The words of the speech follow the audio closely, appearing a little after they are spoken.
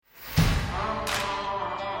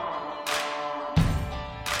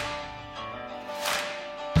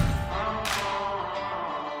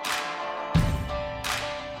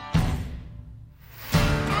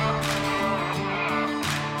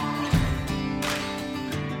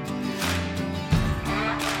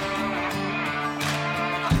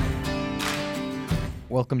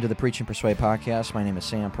Welcome to the Preach and Persuade podcast. My name is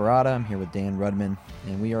Sam Parada. I'm here with Dan Rudman,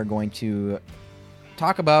 and we are going to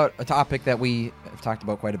talk about a topic that we have talked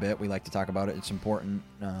about quite a bit. We like to talk about it. It's important,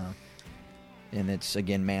 and it's,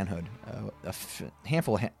 again, manhood.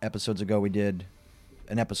 Handful of episodes ago, we did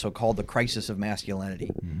an episode called The Crisis of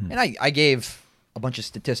Masculinity, and I gave a bunch of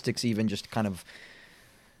statistics, even just kind of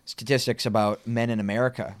statistics about men in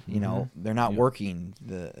America. You know, they're not working.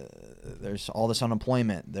 There's all this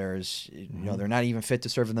unemployment. There's, you know, they're not even fit to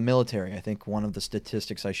serve in the military. I think one of the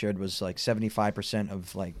statistics I shared was like 75%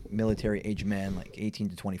 of like military age men, like 18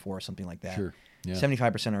 to 24 or something like that. Sure. Yeah.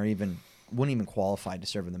 75% wouldn't even qualify to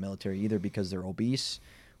serve in the military, either because they're obese,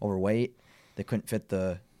 overweight, they couldn't hit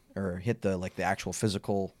the actual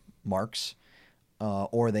physical marks,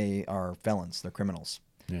 or they are felons, they're criminals.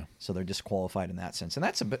 Yeah. So they're disqualified in that sense. And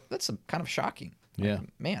that's kind of shocking. Yeah. Like,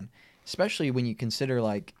 man, especially when you consider,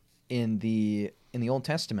 like, in the Old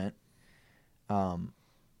Testament,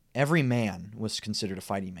 every man was considered a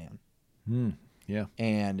fighting man. Yeah.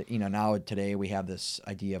 And, you know, now today we have this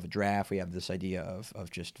idea of a draft. We have this idea of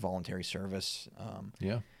just voluntary service.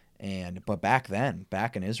 But back then,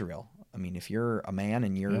 back in Israel, I mean, if you're a man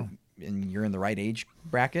and you're in the right age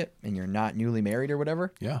bracket and you're not newly married or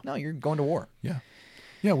whatever, no, you're going to war. Yeah.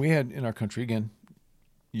 Yeah, we had in our country, again,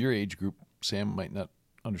 your age group, Sam might not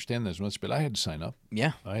understand this much, but I had to sign up.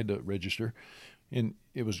 Yeah. I had to register. And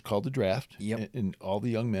it was called the draft. Yep. And all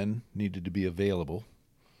the young men needed to be available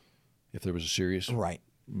if there was a serious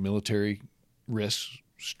military risk.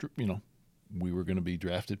 You know, we were going to be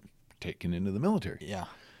drafted, taken into the military. Yeah.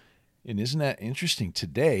 And isn't that interesting?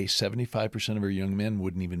 Today, 75% of our young men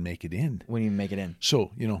wouldn't even make it in. Wouldn't even make it in. So,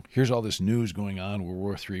 you know, here's all this news going on, World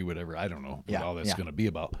War III, whatever. I don't know what all that's Yeah. going to be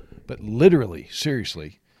about. But literally,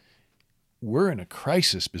 seriously, we're in a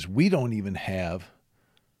crisis because we don't even have,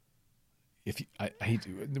 I hate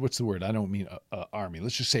to, what's the word? I don't mean army.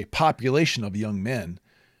 Let's just say population of young men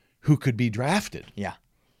who could be drafted. Yeah.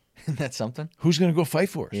 That's something. Who's going to go fight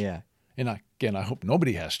for us? Yeah. And I hope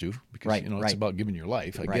nobody has to, because it's about giving your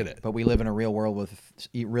life. I get it. But we live in a real world with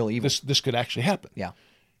real evil. This could actually happen. Yeah.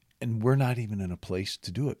 And we're not even in a place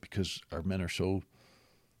to do it because our men are so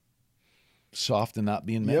soft and not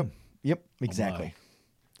being men. Yep. Exactly.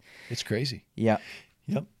 Oh, it's crazy. Yeah.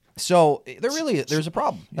 Yep. So there's a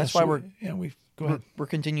problem. That's why go ahead. We're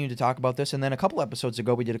continuing to talk about this. And then a couple episodes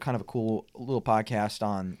ago, we did a kind of a cool little podcast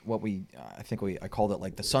on what I called it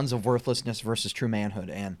like the sons of worthlessness versus true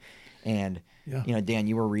manhood. And you know, Dan,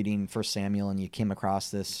 you were reading 1 Samuel and you came across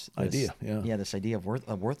this idea. This idea of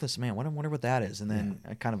a worthless man. I wonder what that is. And then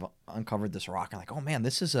I kind of uncovered this rock. I'm like, oh man,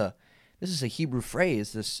 this is a Hebrew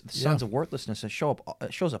phrase. This sons of worthlessness that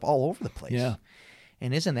shows up all over the place. Yeah.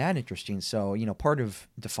 And isn't that interesting? So, you know, part of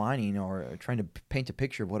defining or trying to paint a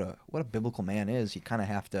picture of what a biblical man is, you kind of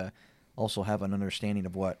have to also have an understanding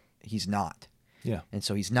of what he's not. Yeah. And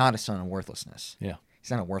so he's not a son of worthlessness. Yeah. He's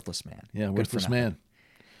not a worthless man. Yeah, worthless man.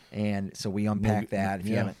 And so we unpack that. If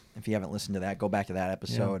you haven't listened to that, go back to that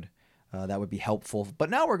episode. That would be helpful. But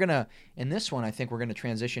now in this one, I think we're gonna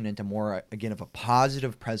transition into more again of a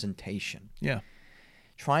positive presentation. Yeah.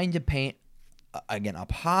 Trying to paint again a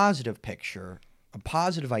positive picture, a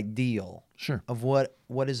positive ideal of what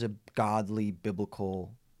is a godly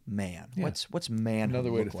biblical man. Yeah. What's manhood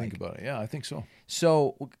another way look to like? think about it. Yeah, I think so.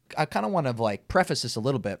 So I kind of want to like preface this a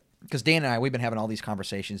little bit because Dan and I, we've been having all these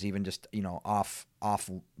conversations, even just, you know, off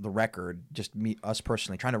the record, just us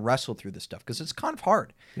personally trying to wrestle through this stuff because it's kind of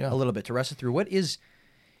hard a little bit to wrestle through. What is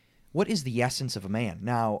the essence of a man?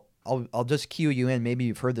 Now, I'll just cue you in. Maybe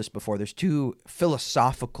you've heard this before. There's two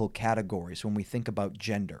philosophical categories when we think about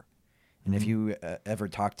gender. And if you ever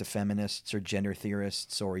talk to feminists or gender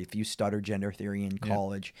theorists, or if you stutter gender theory in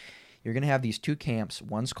college, you're going to have these two camps.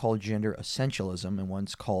 One's called gender essentialism, and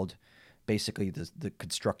one's called basically the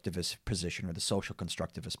constructivist position or the social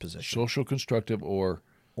constructivist position. Social constructive or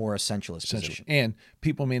essentialist position. And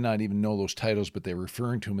people may not even know those titles, but they're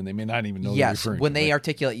referring to them, and they may not even know they're referring to them. Yes, when they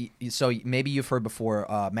articulate. So maybe you've heard before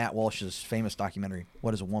Matt Walsh's famous documentary,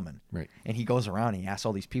 What is a Woman? Right. And he goes around and he asks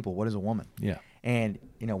all these people, what is a woman? Yeah. And,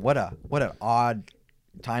 you know, what an odd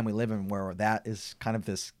time we live in where that is kind of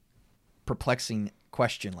this perplexing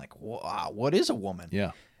question, like, what is a woman?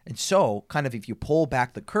 Yeah. And so kind of if you pull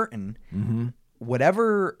back the curtain,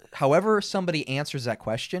 however somebody answers that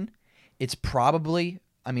question, it's probably,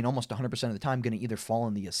 I mean, almost 100% of the time going to either fall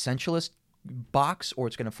in the essentialist box or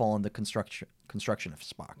it's going to fall in the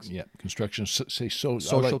constructionist box. Yeah, construction. Say so.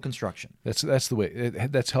 Social construction. That's the way.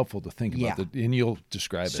 That's helpful to think about. And you'll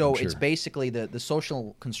describe it. So it's basically the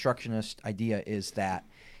social constructionist idea is that,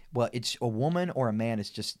 well, it's a woman or a man is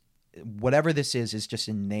just whatever this is just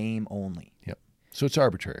in name only. Yep. So it's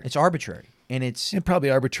arbitrary. It's arbitrary, and it's And probably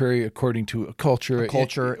arbitrary according to a culture, or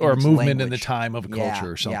a and its movement in the language. time of a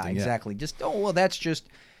culture or something. Yeah, exactly. Just well, that's just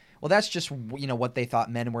what they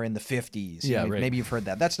thought men were in the 50s. Yeah, right. Maybe you've heard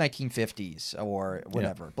that. That's 1950s or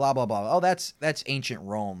whatever. Blah blah blah. Oh, that's ancient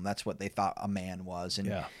Rome. That's what they thought a man was,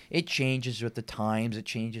 and it changes with the times. It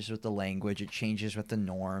changes with the language. It changes with the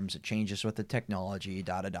norms. It changes with the technology.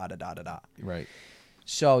 Da da da da da da da. Right.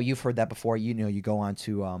 So you've heard that before. You go on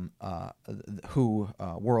to WHO,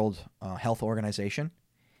 World Health Organization,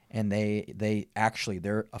 and they actually,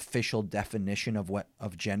 their official definition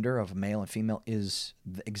of gender, of male and female, is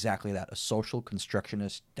exactly that, a social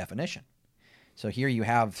constructionist definition. So here you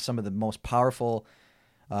have some of the most powerful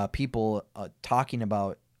people talking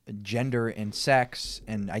about gender and sex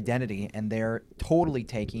and identity, and they're totally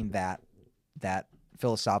taking that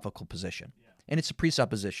philosophical position, and it's a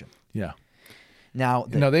presupposition. Yeah. Now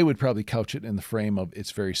they would probably couch it in the frame of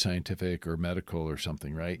it's very scientific or medical or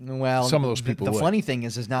something, right? Well, some of those people. The would. funny thing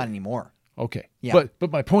is not anymore. Okay. Yeah.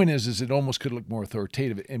 But my point is it almost could look more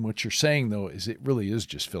authoritative. And what you're saying though is it really is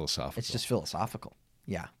just philosophical. It's just philosophical.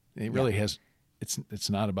 Yeah. It really has. It's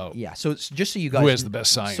not about. Yeah. So it's just so you guys who has the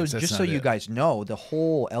best science. So That's just so you guys know, the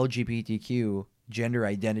whole LGBTQ gender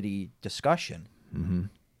identity discussion. Mm-hmm.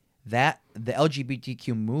 That the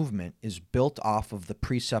LGBTQ movement is built off of the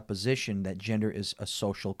presupposition that gender is a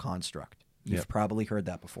social construct. You've probably heard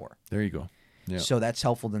that before. There you go. Yeah. So that's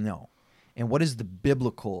helpful to know. And what is the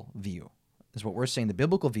biblical view? Is what we're saying. The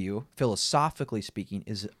biblical view, philosophically speaking,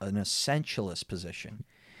 is an essentialist position,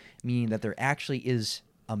 meaning that there actually is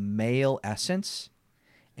a male essence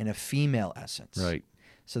and a female essence. Right.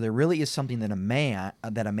 So there really is something that a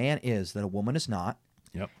man is that a woman is not.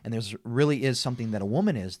 Yep. And there's really is something that a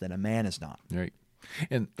woman is that a man is not. Right.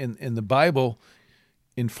 And the Bible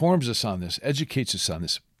informs us on this, educates us on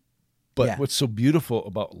this. But what's so beautiful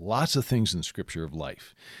about lots of things in the Scripture of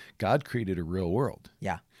life, God created a real world.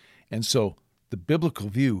 Yeah. And so the biblical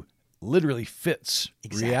view literally fits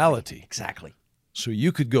reality. Exactly. So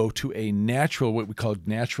you could go to a natural, what we call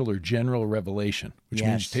natural or general revelation, which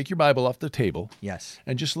means you take your Bible off the table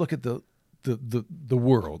and just look at the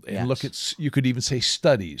world and look at, you could even say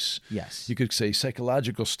studies. Yes. You could say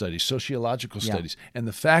psychological studies, sociological studies. And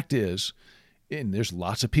the fact is, and there's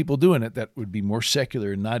lots of people doing it that would be more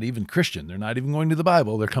secular and not even Christian. They're not even going to the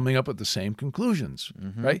Bible. They're coming up with the same conclusions,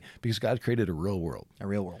 right? Because God created a real world. A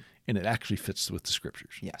real world. And it actually fits with the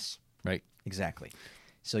Scriptures. Yes. Right? Exactly.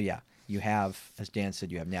 So you have, as Dan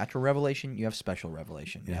said, you have natural revelation, you have special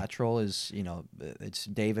revelation. Yeah. Natural is, it's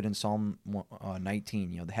David in Psalm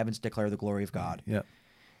 19, the heavens declare the glory of God. Yeah.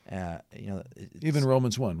 Even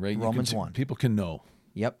Romans 1, right? Romans 1. People can know.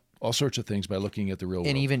 Yep. All sorts of things by looking at the real world.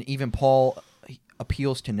 And even Paul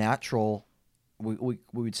appeals to natural, we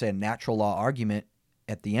would say a natural law argument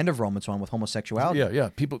at the end of Romans 1 with homosexuality. Yeah.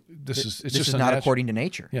 People, this is not according to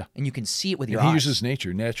nature. Yeah. And you can see it with your eyes. eyes. He uses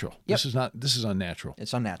nature, natural. Yep. This is unnatural.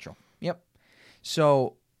 It's unnatural. Yep.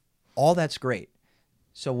 So all that's great.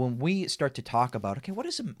 So when we start to talk about, okay, what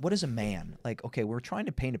is a man? Like, okay, we're trying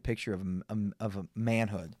to paint a picture of a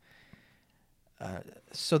manhood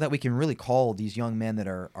so that we can really call these young men that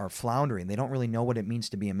are floundering. They don't really know what it means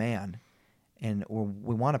to be a man. And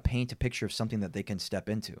we want to paint a picture of something that they can step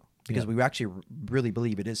into because we actually really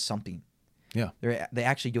believe it is something. Yeah. They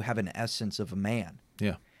actually do have an essence of a man.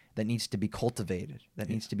 Yeah. That needs to be cultivated, that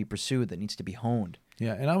needs to be pursued, that needs to be honed.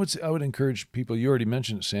 Yeah, and I would encourage people, you already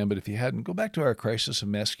mentioned it, Sam, but if you hadn't, go back to our crisis of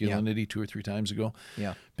masculinity 2 or 3 times ago.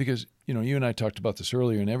 Yeah. Because, you and I talked about this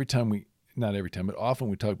earlier, and not every time, but often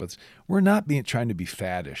we talk about this, we're not trying to be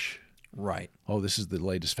faddish. Right. Oh, this is the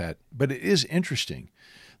latest fad. But it is interesting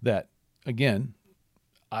that, again,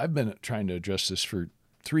 I've been trying to address this for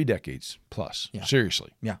 3 decades plus. Yeah.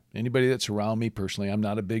 Seriously. Yeah. Anybody that's around me personally, I'm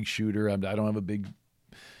not a big shooter. I don't have a big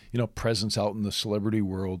presence out in the celebrity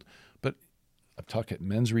world, but I've talked at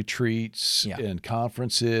men's retreats and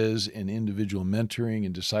conferences and individual mentoring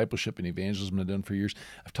and discipleship and evangelism I've done for years.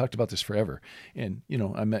 I've talked about this forever. And,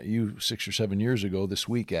 I met you 6 or 7 years ago this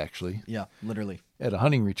week, actually. Yeah, literally. At a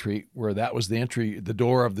hunting retreat where that was the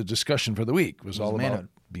door of the discussion for the week was all manhood. about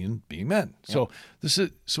being men. Yep.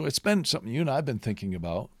 So it's been something you and I have been thinking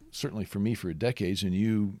about, certainly for me for decades and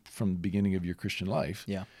you from the beginning of your Christian life.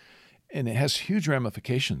 Yeah. And it has huge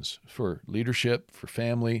ramifications for leadership, for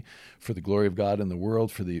family, for the glory of God in the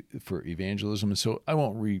world, for evangelism. And so I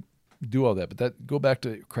won't redo all that, but go back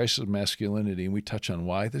to crisis of masculinity, and we touch on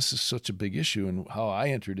why this is such a big issue and how I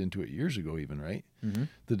entered into it years ago even, right? Mm-hmm.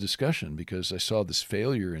 The discussion, because I saw this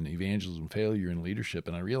failure in evangelism, failure in leadership,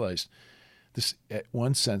 and I realized this, at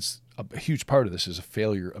one sense, a huge part of this is a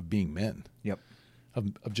failure of being men. Yep.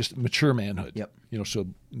 Of just mature manhood. Yep. So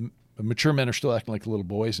mature men are still acting like little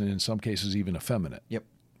boys, and in some cases even effeminate. Yep.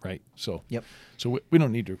 Right. So. Yep. So we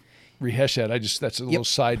don't need to rehash that. That's a little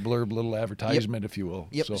side blurb, little advertisement, if you will.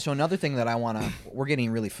 Yep. So another thing that I want to, we're getting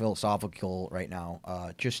really philosophical right now.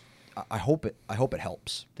 I hope it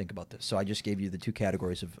helps. Think about this. So I just gave you the two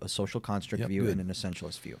categories of a social construct view and an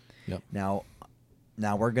essentialist view. Yep.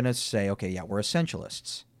 Now we're gonna say, okay, yeah, we're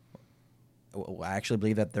essentialists. I actually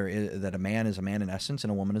believe that that a man is a man in essence and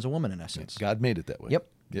a woman is a woman in essence. God made it that way. Yep.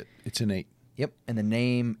 It's innate. Yep. And the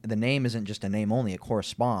name isn't just a name only. It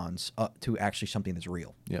corresponds to actually something that's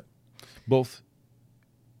real. Yep. Both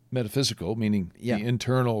metaphysical, meaning the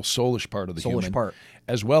internal soulish part of the human, part,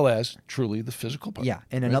 as well as truly the physical part. Yeah.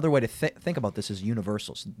 And another way to think about this is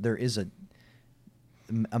universals. There is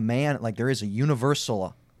a man, like there is a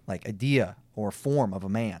universal like idea or form of a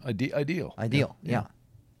man. Ideal. Yeah.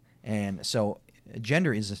 And so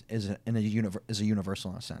gender is a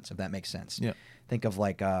universal in a sense, if that makes sense. Yeah. Think of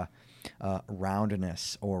like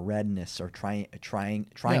roundness or redness or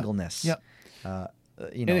triangleness. Yeah.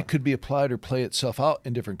 You know, and it could be applied or play itself out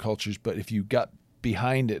in different cultures, but if you got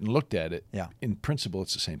behind it and looked at it, in principle,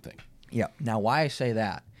 it's the same thing. Yeah. Now, why I say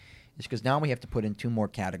that is because now we have to put in two more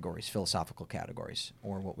categories, philosophical categories,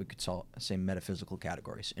 or what we could say metaphysical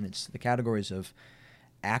categories. And it's the categories of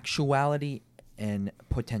actuality and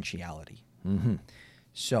potentiality. Mm-hmm.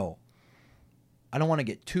 So I don't want to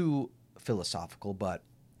get too philosophical, but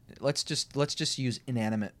let's just use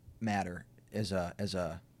inanimate matter as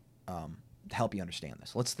a to help you understand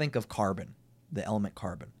this. Let's think of carbon, the element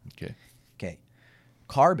carbon. Okay.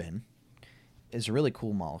 Carbon is a really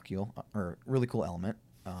cool molecule or really cool element,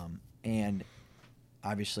 and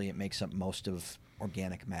obviously it makes up most of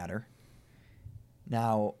organic matter.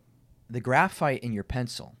 Now, the graphite in your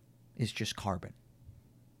pencil is just carbon.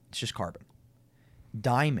 It's just carbon.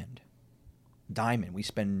 Diamond. We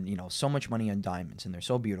spend so much money on diamonds, and they're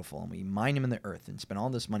so beautiful, and we mine them in the earth and spend all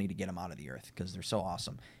this money to get them out of the earth because they're so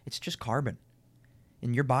awesome. It's just carbon,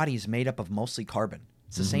 and your body is made up of mostly carbon.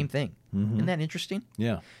 It's the same thing. Mm-hmm. Isn't that interesting?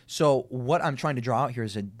 Yeah. So what I'm trying to draw out here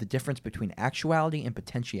is the difference between actuality and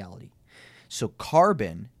potentiality. So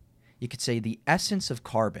carbon, you could say the essence of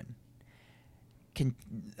carbon can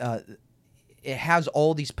it has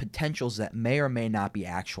all these potentials that may or may not be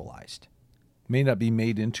actualized. May not be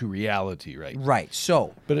made into reality, right? Right.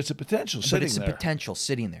 So, but it's a potential sitting there. a potential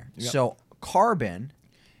sitting there. Yep. So carbon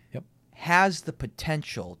has the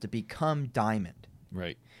potential to become diamond.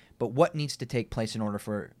 Right. But what needs to take place in order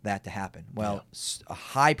for that to happen? Well, a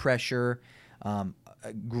high pressure,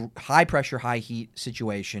 high heat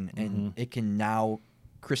situation, and it can now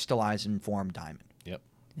crystallize and form diamond. Yep.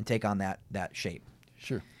 And take on that shape.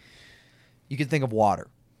 Sure. You can think of water.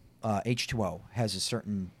 H2O has a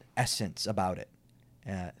certain essence about it.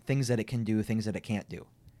 Things that it can do, things that it can't do.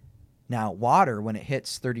 Now, water, when it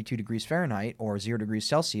hits 32 degrees Fahrenheit or 0 degrees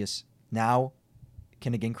Celsius, now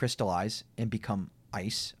can again crystallize and become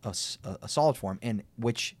ice, a solid form, and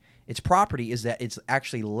which its property is that it's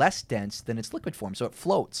actually less dense than its liquid form. So it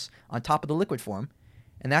floats on top of the liquid form.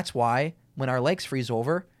 And that's why when our lakes freeze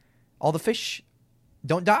over, all the fish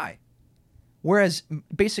don't die. Whereas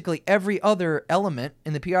basically every other element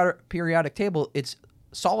in the periodic table, its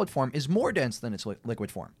solid form is more dense than its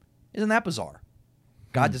liquid form. Isn't that bizarre?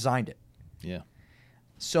 God designed it. Yeah.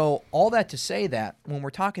 So all that to say that when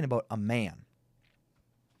we're talking about a man,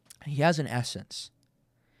 he has an essence.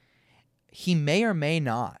 He may or may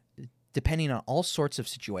not, depending on all sorts of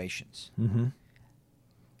situations,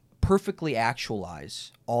 perfectly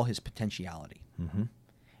actualize all his potentiality. Mm-hmm.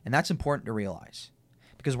 And that's important to realize.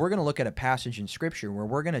 Because we're going to look at a passage in Scripture where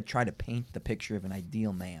we're going to try to paint the picture of an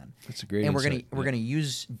ideal man. That's a great And insight. we're going to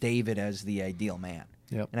use David as the ideal man.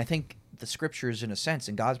 Yep. And I think the Scriptures, in a sense,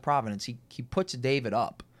 in God's providence, he puts David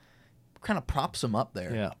up, kind of props him up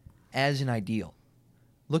there as an ideal.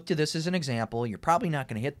 Look to this as an example. You're probably not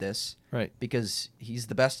going to hit this, right? Because he's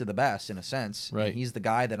the best of the best, in a sense. Right. And he's the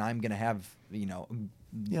guy that I'm going to have, the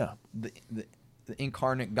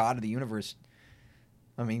incarnate God of the universe.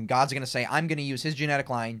 I mean, God's going to say, I'm going to use his genetic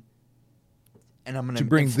line, and I'm going to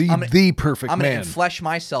bring the perfect man. I'm going to flesh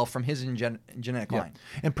myself from his genetic line.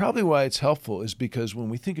 And probably why it's helpful is because when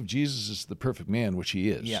we think of Jesus as the perfect man, which he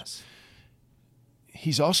is, yes,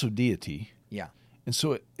 he's also deity. Yeah. And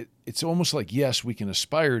so it's almost like, yes, we can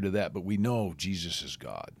aspire to that, but we know Jesus is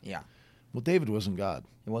God. Yeah. Well, David wasn't God.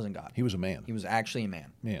 He wasn't God. He was a man. He was actually a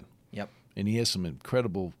man. Man. Yep. And he has some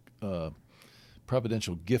incredible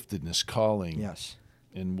providential giftedness, calling. Yes.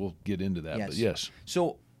 And we'll get into that. Yes. But yes.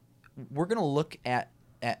 So we're going to look at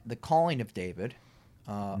the calling of David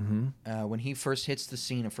when he first hits the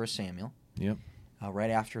scene of 1 Samuel. Yep.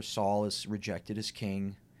 Right after Saul is rejected as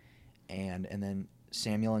king, and then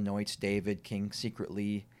Samuel anoints David king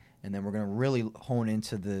secretly, and then we're going to really hone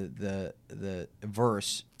into the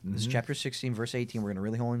verse. This is chapter 16, verse 18. We're going to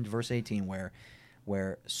really hone into verse 18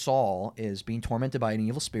 where Saul is being tormented by an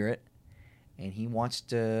evil spirit, and he wants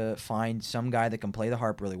to find some guy that can play the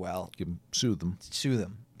harp really well. Soothe him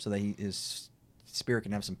So that his spirit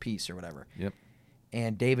can have some peace or whatever. Yep.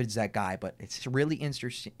 And David's that guy, but it's really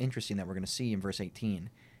interesting that we're going to see in verse 18.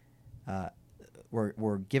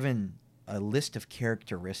 We're given a list of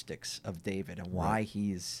characteristics of David and why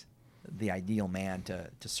he's the ideal man to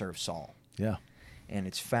serve Saul. Yeah. And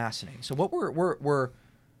it's fascinating. So what we're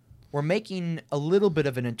making a little bit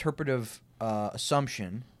of an interpretive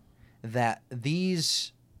assumption that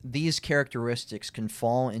these characteristics can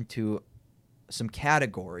fall into some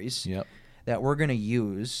categories that we're going to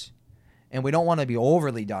use, and we don't want to be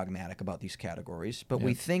overly dogmatic about these categories, but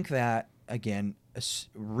we think that, again,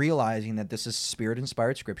 realizing that this is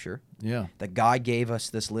Spirit-inspired Scripture, that God gave us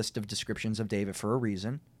this list of descriptions of David for a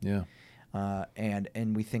reason,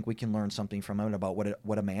 and we think we can learn something from it about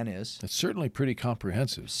what a man is. It's certainly pretty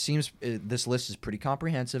comprehensive. Seems this list is pretty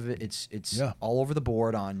comprehensive. It's all over the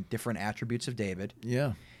board on different attributes of David.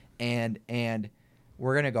 Yeah. And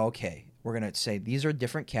we're going to go, okay, we're going to say these are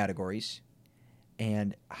different categories,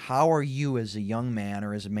 and how are you as a young man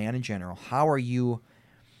or as a man in general, how are you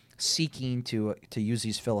seeking to use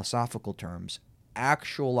these philosophical terms,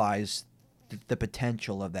 actualize the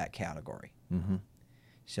potential of that category? Mm-hmm.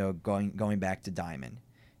 So going back to diamond,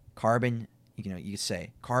 carbon, you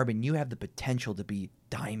say, carbon, you have the potential to be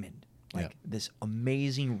diamond, like this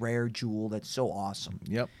amazing rare jewel that's so awesome.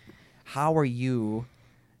 Yep. How are you,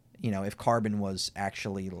 if carbon was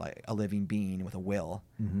actually like a living being with a will,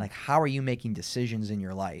 like how are you making decisions in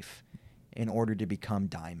your life in order to become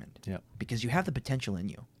diamond? Yep. Because you have the potential in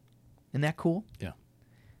you. Isn't that cool? Yeah.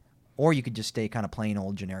 Or you could just stay kind of plain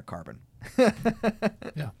old generic carbon.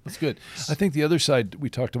 Yeah, that's good. I think the other side we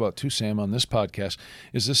talked about too, Sam, on this podcast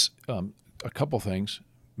is this a couple things.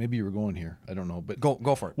 Maybe you were going here. I don't know, but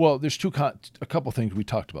go for it. Well, there's a couple things we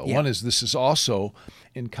talked about. Yeah. One is this is also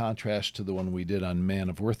in contrast to the one we did on Man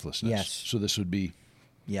of Worthlessness. Yes. So this would be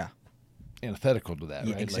antithetical to that,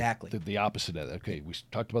 Yeah, right? exactly. Like the opposite of that. Okay, we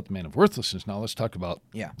talked about the Man of Worthlessness. Now let's talk about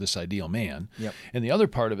this ideal man. Yep. And the other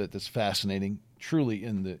part of it that's fascinating, truly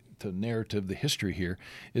in the narrative, the history here,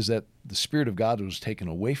 is that the Spirit of God was taken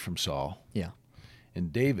away from Saul. Yeah.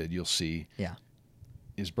 And David, you'll see,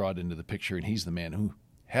 is brought into the picture, and he's the man who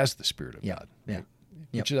has the Spirit of God. Yeah. Right?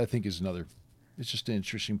 Which I think is another, it's just an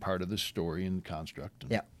interesting part of the story and construct.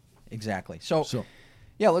 Yeah, exactly. So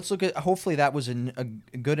let's look at, hopefully that was a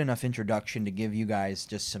good enough introduction to give you guys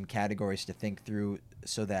just some categories to think through,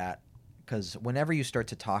 so that, because whenever you start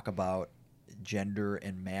to talk about gender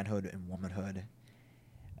and manhood and womanhood,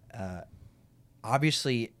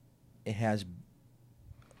 obviously it has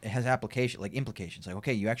implications. Like,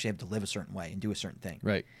 okay, you actually have to live a certain way and do a certain thing.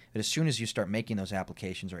 Right. But as soon as you start making those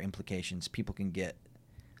applications or implications, people can get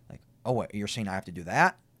like, oh, what, you're saying I have to do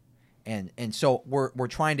that? And so we're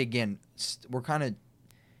trying to, we're kind of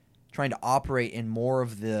trying to operate in more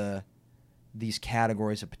of these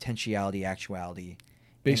categories of potentiality, actuality.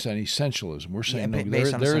 Based on essentialism. We're saying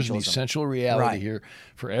there is an essential reality here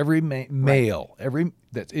for every male, every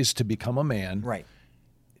that is to become a man. Right.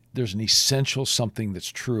 There's an essential something that's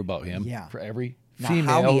true about him for every Now,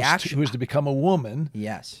 female who is to become a woman.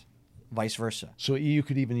 Yes. Vice versa. So you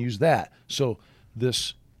could even use that. So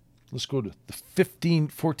let's go to the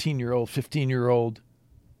 14-year-old, 15-year-old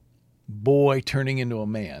boy turning into a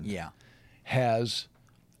man. Yeah. Has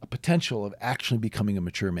a potential of actually becoming a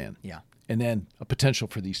mature man. Yeah. And then a potential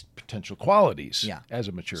for these potential qualities as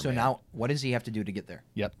a mature man. So now, what does he have to do to get there?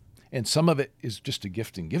 Yep. And some of it is just a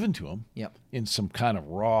gifting given to him. Yep. In some kind of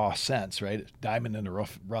raw sense, right? Diamond in the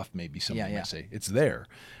rough maybe someone might say. It's there.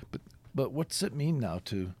 But what's it mean now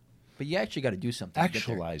to But you actually got to do something.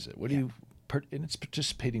 actualize it? What do you and it's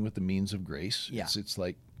participating with the means of grace. Yeah. It's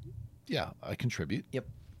like, I contribute. Yep.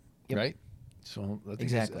 Right? So I think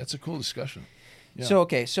that's a cool discussion. Yeah.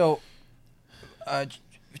 So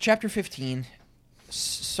chapter 15,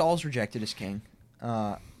 Saul's rejected as king.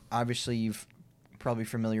 Obviously, you've probably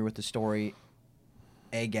familiar with the story.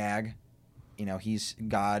 Agag,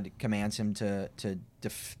 God commands him to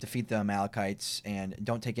defeat the Amalekites and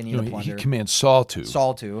don't take any of the plunder. He commands Saul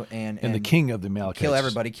to. And the king of the Amalekites. Kill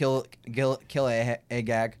everybody. Kill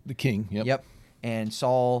Agag. The king, Yep. And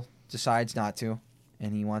Saul decides not to,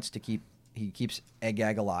 and he keeps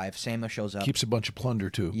Agag alive. Samuel shows up. Keeps a bunch of plunder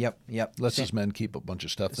too. Yep. Lets his men keep a bunch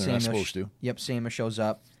of stuff they're not supposed to. Yep, Samuel shows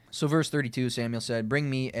up. So verse 32, Samuel said, "Bring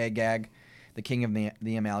me Agag, the king of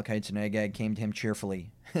the Amalekites and Agag came to him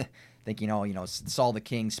cheerfully, thinking, "Oh, Saul the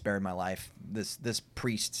king spared my life. This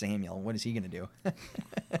priest Samuel, what is he going to do?"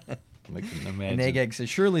 I can imagine. And Agag says,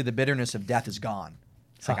 "Surely the bitterness of death is gone."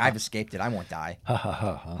 It's like, "I've escaped it. I won't die." Ha ha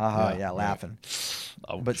ha. Ha ha, yeah, laughing.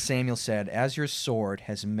 Ouch. But Samuel said, "As your sword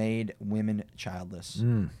has made women childless,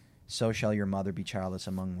 so shall your mother be childless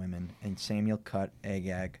among women." And Samuel cut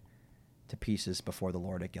Agag to pieces before the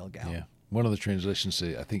Lord at Gilgal. Yeah. One of the translations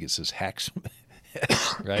say, I think it says hacks him,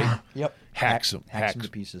 right? Yep. Hacks him. Hacks him to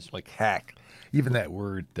pieces. Like hack. Even that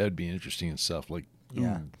word, that'd be interesting and stuff. Like,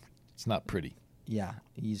 Yeah. It's not pretty. Yeah,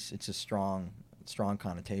 it's a strong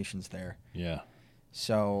connotations there. Yeah.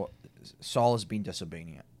 So Saul is being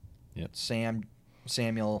disobedient. Yep.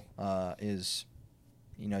 Samuel is,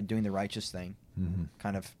 doing the righteous thing,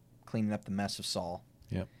 kind of cleaning up the mess of Saul.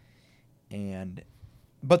 Yep.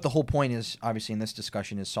 But the whole point is, obviously, in this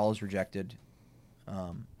discussion, is Saul has rejected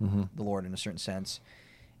the Lord in a certain sense,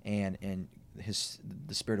 and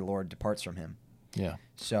the Spirit of the Lord departs from him. Yeah.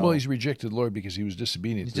 So Well, he's rejected the Lord because he was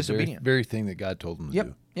disobedient. He's to the disobedient. very thing that God told him to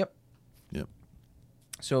do. Yep.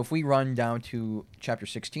 So if we run down to chapter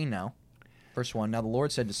 16 now, verse 1, "Now the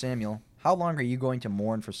Lord said to Samuel, how long are you going to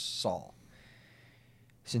mourn for Saul,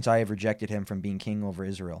 since I have rejected him from being king over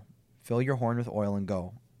Israel? Fill your horn with oil and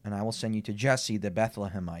go, and I will send you to Jesse the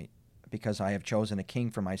Bethlehemite, because I have chosen a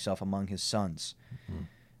king for myself among his sons."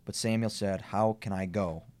 But Samuel said, "How can I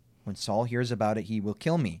go? When Saul hears about it, he will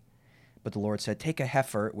kill me." But the Lord said, "Take a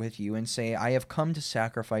heifer with you and say, I have come to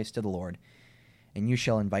sacrifice to the Lord. And you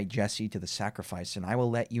shall invite Jesse to the sacrifice, and I will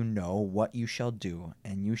let you know what you shall do,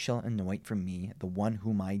 and you shall anoint for me the one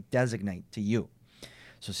whom I designate to you."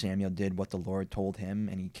 So Samuel did what the Lord told him,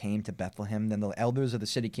 and he came to Bethlehem. Then the elders of the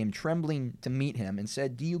city came trembling to meet him and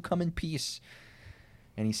said, "Do you come in peace?"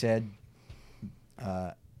 And he said,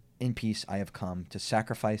 "In peace I have come to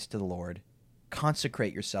sacrifice to the Lord.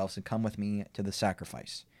 Consecrate yourselves and come with me to the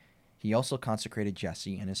sacrifice." He also consecrated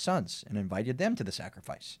Jesse and his sons and invited them to the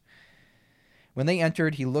sacrifice. When they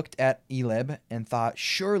entered, he looked at Elib and thought,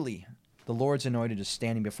 "Surely the Lord's anointed is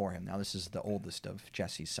standing before him." Now this is the oldest of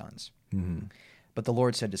Jesse's sons. But the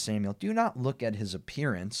Lord said to Samuel, "Do not look at his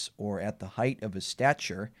appearance or at the height of his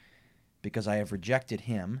stature, because I have rejected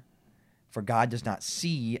him. For God does not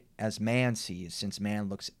see as man sees, since man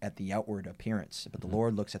looks at the outward appearance, but the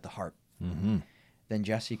Lord looks at the heart." Then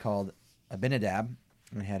Jesse called Abinadab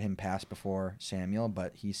and had him pass before Samuel,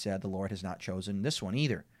 but he said, "The Lord has not chosen this one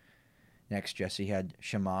either." Next, Jesse had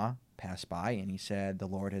Shammah pass by, and he said, "The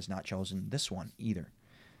Lord has not chosen this one either."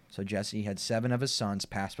 So Jesse had 7 of his sons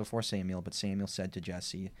pass before Samuel, but Samuel said to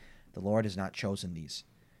Jesse, "The Lord has not chosen these."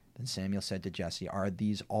 Then Samuel said to Jesse, "Are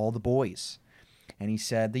these all the boys?" And he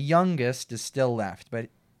said, "The youngest is still left, but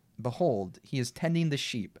behold, he is tending the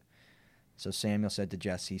sheep." So Samuel said to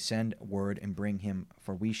Jesse, "Send word and bring him,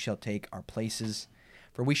 for we shall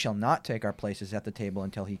not take our places at the table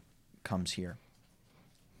until he comes here."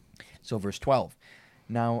 So verse 12.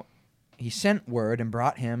 "Now he sent word and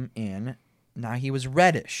brought him in. Now he was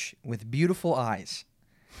reddish, with beautiful eyes,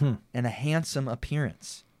 and a handsome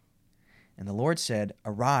appearance. And the Lord said,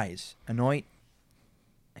 'Arise, anoint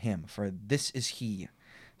him, for this is he.'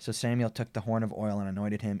 So Samuel took the horn of oil and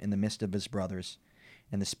anointed him in the midst of his brothers.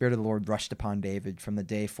 And the Spirit of the Lord rushed upon David from the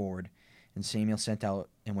day forward. And Samuel sent out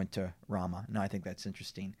and went to Ramah." Now I think that's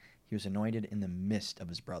interesting. He was anointed in the midst of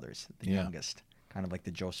his brothers, the youngest. Kind of like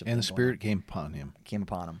the Joseph. And the Spirit came upon him.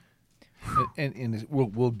 And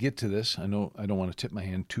we'll get to this. I know I don't want to tip my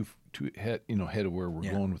hand too ahead of where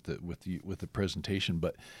we're going with the presentation,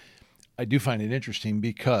 but I do find it interesting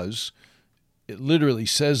because it literally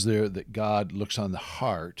says there that God looks on the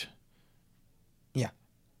heart. Yeah.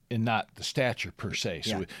 And not the stature per se.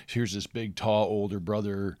 So here's this big, tall, older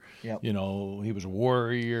brother. Yep. He was a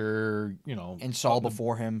warrior. And Saul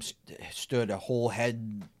before him stood a whole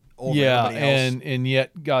head over everybody else. and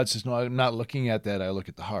yet God says, "No, I'm not looking at that. I look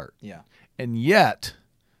at the heart." Yeah. And yet,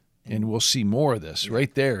 and we'll see more of this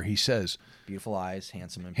right there. He says, "Beautiful eyes,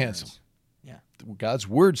 handsome appearance." Handsome. Yeah. God's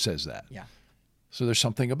word says that. Yeah. So there's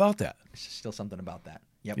something about that. There's still something about that.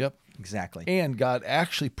 Yep. Yep. Exactly. And God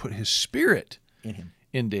actually put His Spirit in him.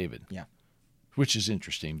 In David. Yeah. Which is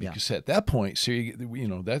interesting because at that point, so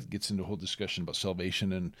that gets into a whole discussion about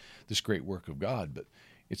salvation and this great work of God, but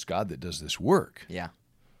it's God that does this work. Yeah.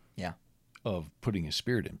 Of putting His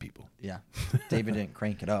Spirit in people. Yeah. David didn't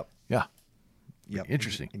crank it up. Yeah. Yep.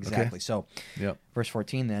 Interesting. Exactly. Okay. So, verse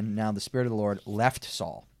 14 then, "Now the Spirit of the Lord left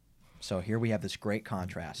Saul." So here we have this great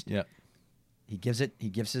contrast. Yeah. He gives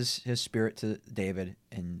his spirit to David,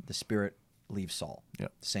 and the Spirit leaves Saul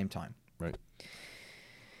at the same time. Right.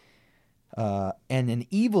 And an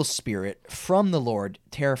evil spirit from the Lord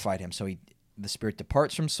terrified him. So the Spirit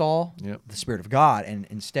departs from Saul, Yep. the Spirit of God, and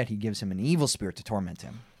instead he gives him an evil spirit to torment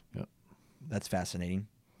him. Yep. That's fascinating.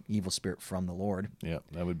 Evil spirit from the Lord. Yeah,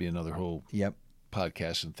 that would be another whole Yep.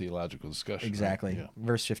 podcast and theological discussion. Exactly. Right? Yeah.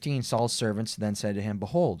 Verse 15, Saul's servants then said to him,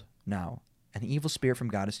 "Behold, now, an evil spirit from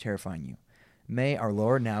God is terrifying you. May our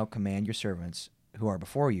Lord now command your servants who are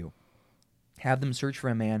before you, have them search for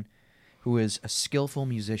a man who is a skillful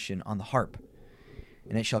musician on the harp.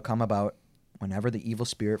 And it shall come about, whenever the evil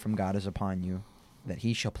spirit from God is upon you, that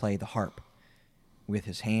he shall play the harp with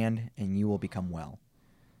his hand, and you will become well."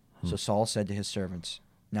 So Saul said to his servants,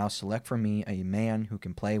 "Now select for me a man who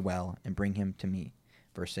can play well, and bring him to me."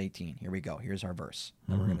 Verse 18. Here we go. Here's our verse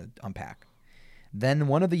that we're going to unpack. Then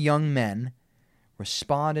one of the young men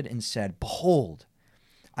responded and said, "Behold,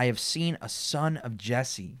 I have seen a son of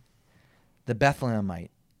Jesse, the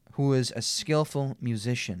Bethlehemite, who is a skillful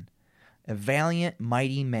musician, a valiant,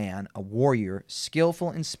 mighty man, a warrior,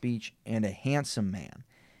 skillful in speech, and a handsome man,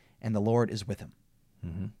 and the Lord is with him."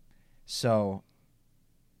 Mm-hmm. So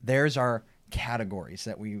there's our categories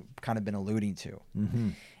that we've kind of been alluding to. Mm-hmm.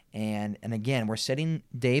 And again, we're setting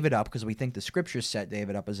David up because we think the scriptures set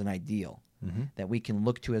David up as an ideal that we can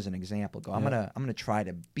look to as an example. Go, I'm gonna try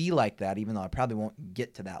to be like that, even though I probably won't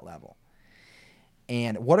get to that level.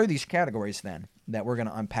 And what are these categories then that we're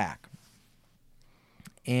gonna unpack?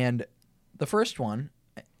 And the first one,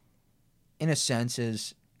 in a sense,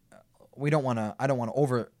 is I don't want to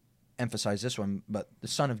overemphasize this one, but the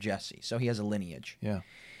son of Jesse. So he has a lineage. Yeah.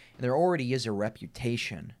 There already is a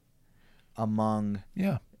reputation among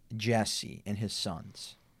Yeah. Jesse and his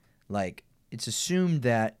sons. Like, it's assumed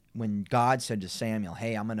that when God said to Samuel,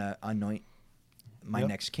 "Hey, I'm going to anoint my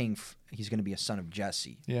next king, he's going to be a son of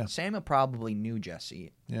Jesse." Yeah. Samuel probably knew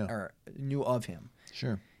Jesse, Yeah. or knew of him,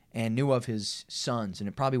 Sure. and knew of his sons, and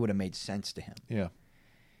it probably would have made sense to him. Yeah.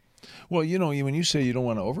 Well, when you say you don't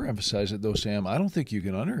want to overemphasize it, though, Sam, I don't think you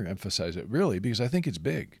can underemphasize it, really, because I think it's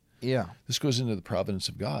big. Yeah. This goes into the providence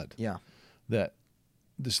of God. Yeah. That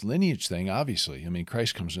this lineage thing, obviously, I mean,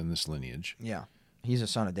 Christ comes in this lineage. Yeah. He's a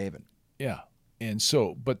son of David. Yeah. And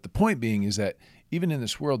so, but the point being is that even in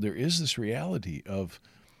this world, there is this reality of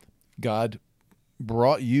God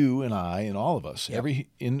brought you and I and all of us,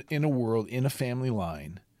 in a world, in a family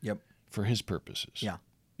line, for his purposes. Yeah.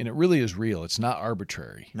 And it really is real. It's not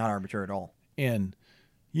arbitrary. Not arbitrary at all. And,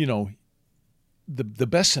 the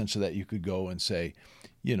best sense of that, you could go and say,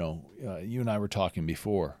 you and I were talking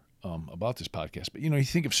before about this podcast, but, you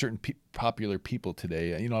think of certain popular people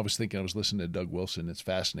today. I was listening to Doug Wilson. It's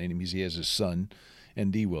fascinating because he has his son,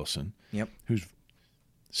 N.D. Wilson, who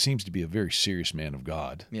seems to be a very serious man of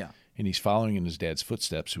God. Yeah. And he's following in his dad's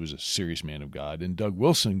footsteps, who was a serious man of God. And Doug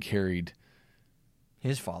Wilson carried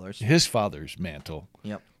his father's mantle.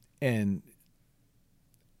 Yep. And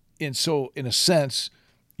so, in a sense,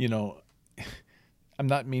 I'm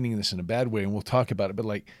not meaning this in a bad way, and we'll talk about it, but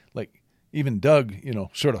like even Doug,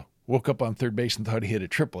 sort of woke up on third base and thought he hit a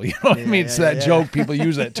triple. You know what I mean? It's that joke. People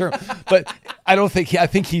use that term. But I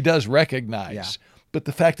think he does recognize. Yeah. But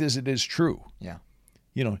the fact is, it is true. Yeah.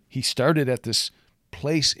 He started at this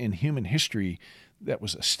place in human history that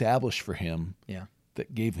was established for him. Yeah.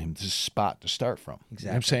 That gave him this spot to start from.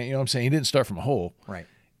 Exactly. You know what I'm saying? He didn't start from a hole. Right.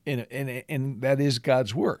 And that is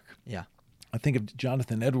God's work. Yeah. I think of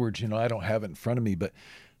Jonathan Edwards. I don't have it in front of me, but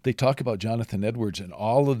they talk about Jonathan Edwards and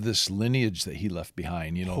all of this lineage that he left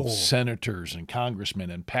behind, senators and congressmen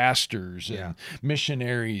and pastors and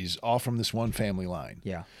missionaries, all from this one family line.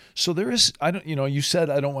 Yeah. So there is, you said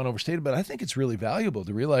I don't want to overstate it, but I think it's really valuable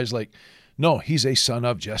to realize, no, he's a son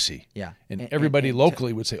of Jesse. Yeah. And everybody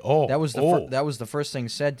locally would say, that was the first thing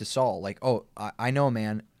said to Saul. Like, I know a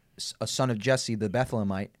man, a son of Jesse, the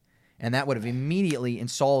Bethlehemite. And that would have immediately, in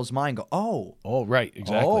Saul's mind, go, right,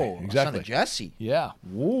 exactly. A son of Jesse. Yeah.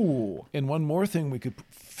 Ooh. And one more thing we could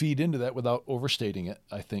feed into that without overstating it,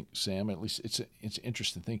 I think, Sam, at least it's an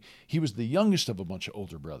interesting thing. He was the youngest of a bunch of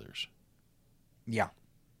older brothers. Yeah.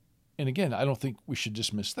 And again, I don't think we should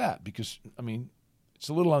dismiss that because, it's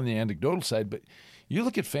a little on the anecdotal side, but you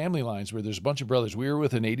look at family lines where there's a bunch of brothers. We were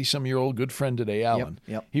with an 80-some-year-old good friend today, Alan.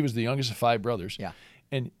 Yep. He was the youngest of 5 brothers. Yeah.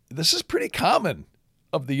 And this is pretty common.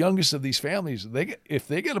 Of the youngest of these families, if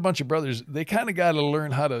they get a bunch of brothers, they kind of got to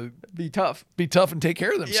learn how to be tough and take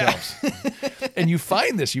care of themselves. Yeah. And you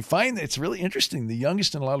find it's really interesting. The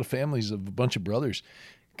youngest in a lot of families of a bunch of brothers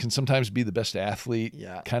can sometimes be the best athlete,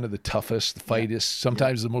 kind of the toughest, the fightest,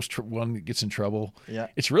 sometimes the most one that gets in trouble. Yeah.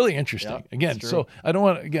 It's really interesting. Yeah, again, so I don't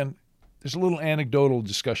want to, there's a little anecdotal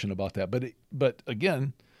discussion about that, but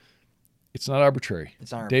again, it's not arbitrary.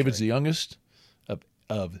 It's not arbitrary. David's the youngest.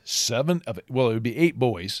 Of 7, it would be 8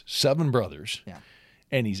 boys, 7 brothers. Yeah.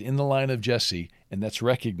 and he's in the line of Jesse, and that's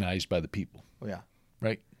recognized by the people, Yeah.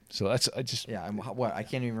 right? So that's Yeah, and what I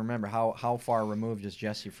can't even remember how far removed is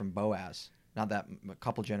Jesse from Boaz? Not that a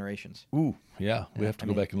couple generations. Ooh, yeah, we have to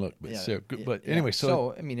go back and look. But, but anyway,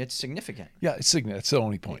 so I mean, it's significant. yeah, it's significant. That's the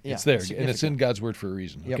only point. Yeah, It's there, it's and it's in God's word for a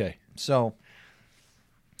reason. Yep. Okay. So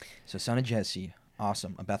son of Jesse,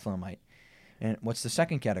 awesome, a Bethlehemite. And what's the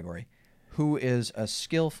second category? Who is a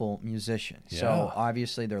skillful musician? Yeah. So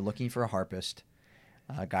obviously they're looking for a harpist,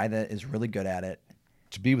 a guy that is really good at it,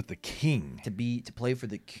 To be with the king, to play for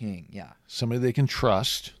the king. Yeah. somebody they can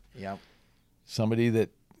trust, Yep. somebody that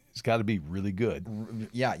has got to be really good.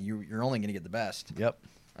 Yeah, you're only going to get the best. Yep.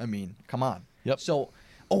 I mean, come on. Yep. So,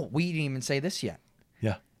 we didn't even say this yet.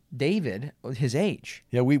 Yeah. David, his age.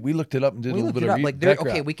 Yeah, we looked it up and did a little bit of background.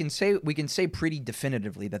 Okay, we can say pretty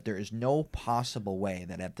definitively that there is no possible way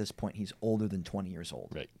that at this point he's older than 20 years old.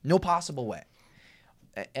 Right. No possible way.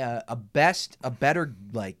 A better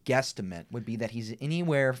like guesstimate would be that he's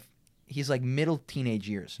like middle teenage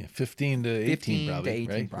years. Yeah, 15 to 18 15 to probably. 18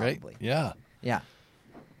 right? probably. Right? Yeah. Yeah.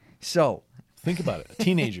 So Think about it. A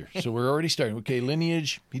teenager. So we're already starting. Okay,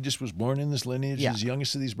 lineage. He just was born in this lineage. Yeah. He's the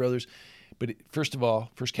youngest of these brothers. But first of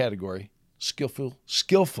all, first category,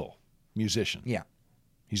 skillful musician. yeah,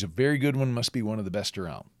 He's a very good one, must be one of the best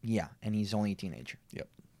around. yeah, and he's only a teenager, Yep.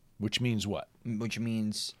 Which means what? which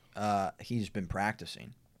means he's been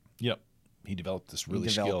practicing. Yep. He developed this He really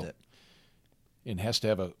developed skill. it. And has to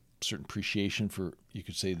have a certain appreciation for, you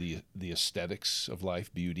could say, the aesthetics of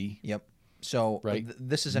life, beauty. Yep. So Right.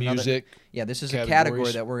 This is another. Music, Yeah, this is categories. a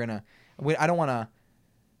category that we're gonna. I don't want to.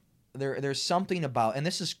 There's something about, and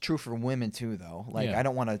this is true for women too, though. Like Yeah. I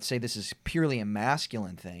don't want to say this is purely a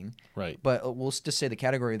masculine thing, Right. but we'll just say the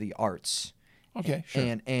category of the arts. Okay,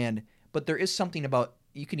 sure. But there is something about,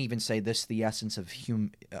 you can even say this, the essence of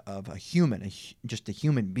a human, just a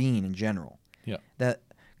human being in general. Yeah. That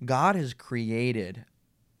God has created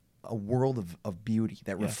a world of beauty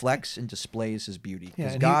that reflects and displays His beauty.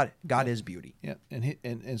 Because and God is beauty. Yeah,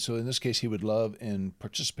 and so in this case, he would love and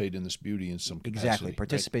participate in this beauty in some capacity. Exactly.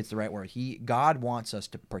 Participate's the right word. God wants us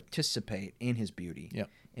to participate in His beauty. Yeah.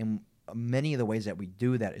 And many of the ways that we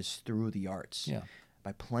do that is through the arts. Yeah.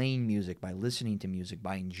 By playing music, by listening to music,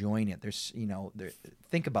 by enjoying it. There's,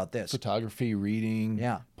 think about this. Photography, reading,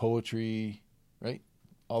 Yeah. poetry, right?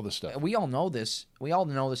 All this stuff. We all know this. We all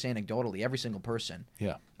know this anecdotally. Every single person.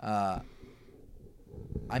 Yeah.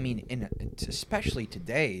 I mean, especially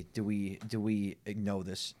today, do we know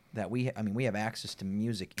this? That we have access to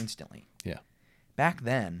music instantly. Yeah. Back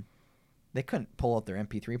then, they couldn't pull out their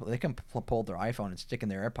MP3. They couldn't pull out their iPhone and stick in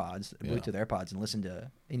their AirPods, Bluetooth AirPods, and listen to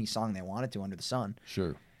any song they wanted to under the sun.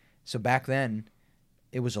 Sure. So back then,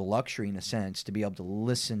 it was a luxury in a sense to be able to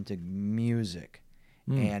listen to music,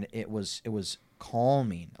 and it was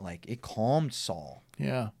calming. Like it calmed Saul.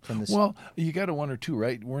 Yeah. From this. Well, you got to wonder too,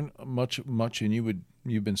 right? We're much, and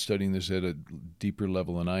you've been studying this at a deeper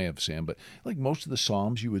level than I have, Sam. But like most of the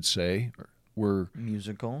Psalms, you would say were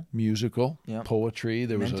musical, Yep. poetry.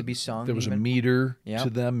 There Meant was to be sung. There was even. a meter Yep. to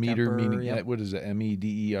them. Meter Temper, meaning yep. what is it?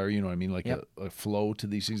 MEDER. You know what I mean? Like Yep. a flow to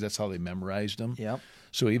these things. That's how they memorized them. Yep.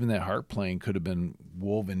 So even that harp playing could have been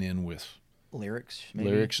woven in with Lyrics, maybe.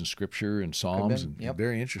 lyrics and scripture and psalms. been, And yep.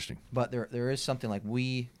 very interesting. But there is something like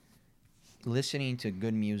listening to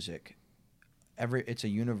good music. It's a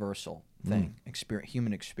universal thing,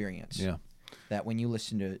 human experience. Yeah. That when you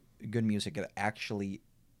listen to good music, it actually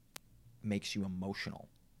makes you emotional.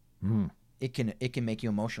 Mm. It can make you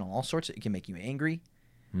emotional. All sorts. It can make you angry.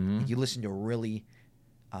 You listen to a really,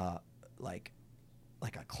 like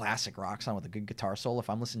a classic rock song with a good guitar solo. If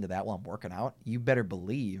I'm listening to that while I'm working out, you better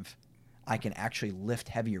believe I can actually lift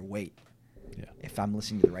heavier weight. Yeah. If I'm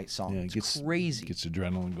listening to the right song, Yeah, it's crazy. Gets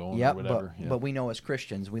adrenaline going Yep, or whatever. but we know as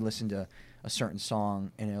Christians, we listen to a certain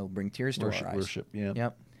song and it'll bring tears to our eyes. Worship, yeah.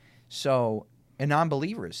 Yep. So, and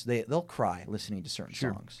non-believers, they'll cry listening to certain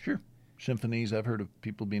songs. Sure. Symphonies. I've heard of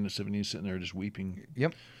people being in symphonies sitting there just weeping.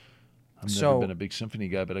 Yep. I've never been a big symphony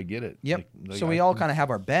guy, but I get it. Yep. Like So we all kind of have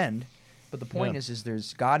our bend, but the point Yeah. is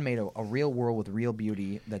there's God made a real world with real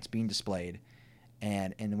beauty that's being displayed,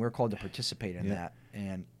 and we're called to participate in that.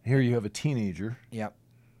 And here you have a teenager. Yep.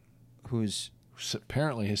 Who's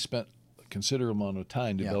apparently has spent a considerable amount of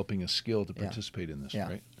time developing a skill to participate in this,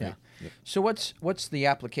 right? Yeah. Right. Yep. So what's the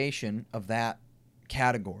application of that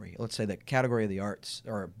category? Let's say the category of the arts,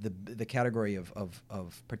 or the category of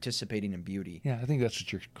participating in beauty. Yeah, I think that's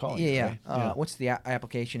what you're calling Yeah, it, yeah. right? What's the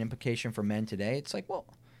implication for men today? It's like, well,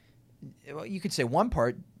 you could say one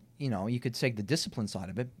part, you could take the discipline side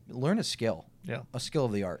of it, learn a skill, a skill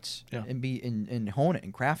of the arts, Yeah. and hone it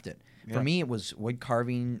and craft it. Yeah. For me, it was wood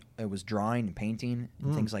carving, it was drawing and painting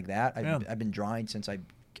and things like that. I've been drawing since I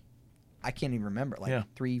can't even remember, like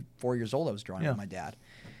 3-4 years old. I was drawing with my dad,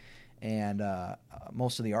 and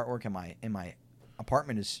most of the artwork in my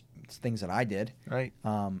apartment is things that I did. Right.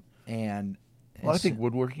 And Well, I think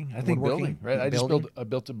woodworking. I think building. Right. I built a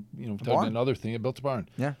barn. another thing. I built a barn.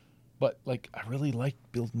 Yeah. But like, I really like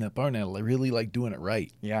building that barn. And I really like doing it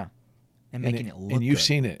right. Yeah. And making it look And you've good.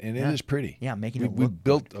 seen it, and it is pretty. Yeah, making we, it we look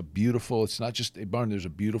built good. a beautiful. It's not just a barn. There's a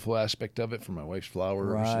beautiful aspect of it for my wife's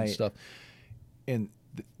flowers and Right. stuff. And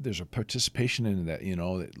there's a participation in that.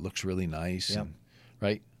 That looks really nice. Yep. And,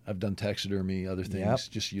 right. I've done taxidermy, other things. Yep.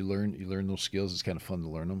 Just you learn those skills. It's kind of fun to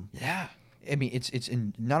learn them. Yeah. I mean, it's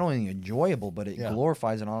not only enjoyable, but it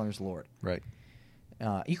glorifies and honors the Lord. Right.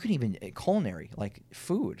 You can even culinary, like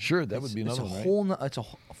food. Sure, that would be another one, right?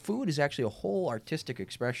 Food is actually a whole artistic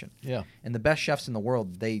expression. Yeah. And the best chefs in the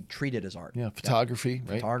world, they treat it as art. Yeah. Photography.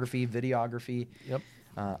 Right. Photography, videography. Yep.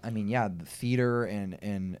 The theater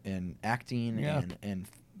and acting and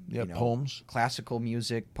poems, classical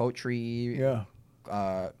music, poetry. Yeah.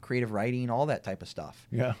 Creative writing, all that type of stuff.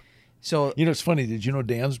 Yeah. So it's funny. Did you know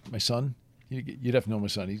Dan's my son? You'd have to know my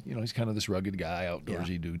son. He's kind of this rugged guy,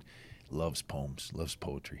 outdoorsy dude. Loves poems, loves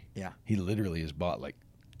poetry. Yeah. He literally has bought like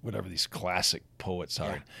whatever these classic poets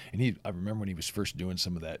are. And I remember when he was first doing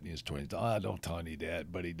some of that in his 20s. Don't tell any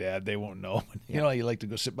dad, buddy, dad, they won't know. You like to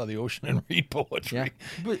go sit by the ocean and read poetry. Yeah.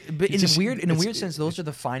 But in a weird sense, those are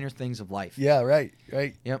the finer things of life. Yeah, right.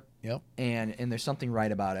 Yep. Yep. And there's something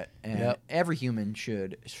right about it. And every human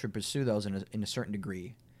should pursue those in a certain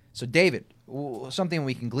degree. So David, something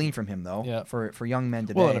we can glean from him though, for young men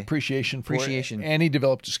today. Well, an appreciation for it, and he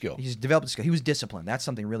developed a skill. He's developed a skill. He was disciplined. That's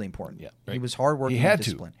something really important. Yeah, right. He was hardworking. He had and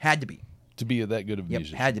disciplined. Had to be that good of a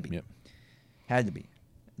musician. Had to be. Yep. Had to be.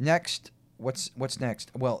 Next, what's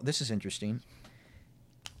next? Well, this is interesting.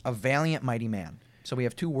 A valiant, mighty man. So we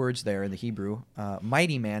have two words there in the Hebrew.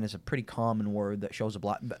 Mighty man is a pretty common word that shows a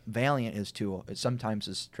lot. But valiant is too. It sometimes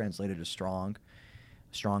is translated as strong,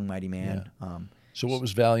 mighty man. Yeah. So what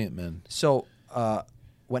was valiant men? So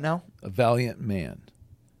what now? A valiant man.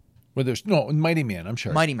 Well, there's mighty man. I'm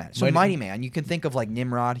sorry. Mighty man. So mighty man. You can think of like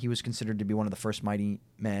Nimrod. He was considered to be one of the first mighty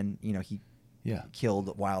men. He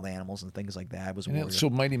killed wild animals and things like that. Was a warrior. So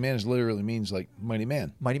mighty man literally means like mighty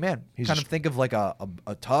man. Mighty man. Think of like a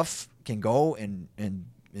tough can go and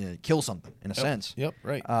kill something in a sense. Yep.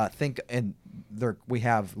 Right. We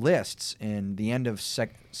have lists in the end of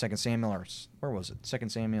Second Samuel, or where was it? Second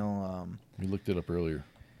Samuel. We looked it up earlier.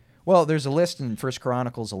 Well, there's a list in First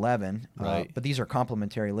Chronicles 11, right? But these are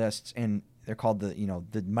complementary lists, and they're called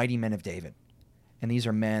the mighty men of David, and these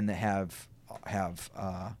are men that have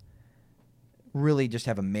really just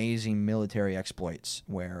have amazing military exploits.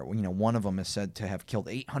 Where one of them is said to have killed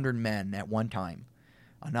 800 men at one time.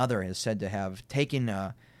 Another is said to have taken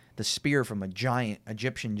the spear from a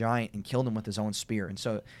Egyptian giant and killed him with his own spear. And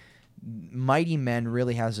so mighty men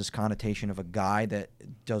really has this connotation of a guy that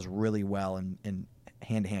does really well in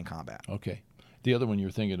hand-to-hand combat. Okay. The other one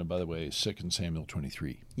you're thinking of, by the way, is 2 Samuel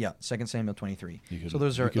 23. Yeah, 2 Samuel 23. So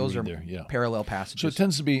those are parallel passages. So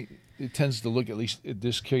it tends to look, at least in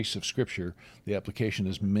this case of Scripture, the application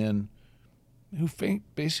is men who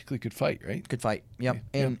basically could fight, right? Could fight. Yep.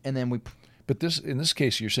 And then we. But in this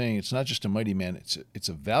case, you're saying it's not just a mighty man; it's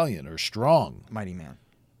a valiant or strong mighty man.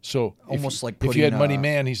 So almost if you had mighty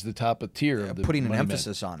man, he's the top of tier. Of the putting an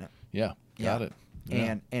emphasis on it. Yeah, got it.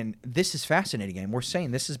 Yeah. And this is fascinating. And we're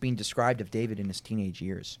saying this is being described of David in his teenage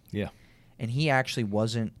years. Yeah. And he actually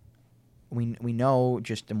wasn't. We know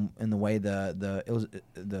just in the way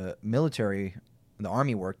the military, the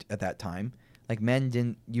army worked at that time. Like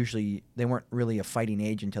men they weren't really a fighting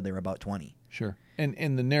age until they were about 20. Sure.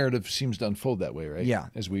 And the narrative seems to unfold that way, right? Yeah.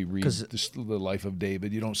 As we read the life of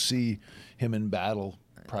David, you don't see him in battle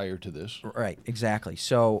prior to this. Right, exactly.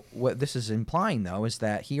 So what this is implying, though, is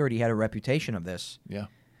that he already had a reputation of this. Yeah.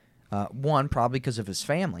 One, probably because of his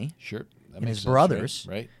family. Sure. And his brothers.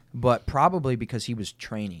 Right. But probably because he was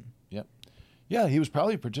training. Yep. Yeah, he was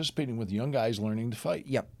probably participating with young guys learning to fight.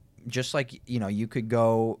 Yep. Just like, you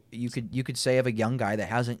could say of a young guy that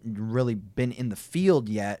hasn't really been in the field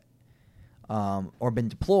yet, or been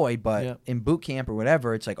deployed, but in boot camp or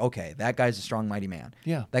whatever, it's like, okay, that guy's a strong, mighty man.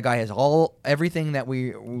 Yeah. That guy has everything that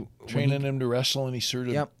we training him to wrestle, and he sort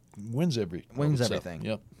of wins everything.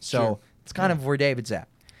 Yep. So it's kind of where David's at.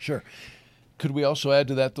 Sure. Could we also add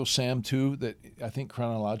to that, though, Sam, too, that I think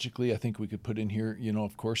chronologically, I think we could put in here,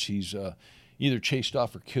 of course, he's either chased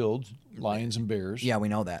off or killed lions and bears. Yeah, we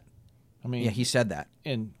know that. I mean, yeah, he said that.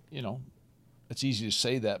 And, it's easy to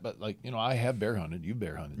say that, but like, I have bear hunted. You've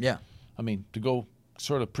bear hunted. Yeah. I mean, to go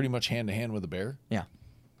sort of pretty much hand to hand with a bear. Yeah.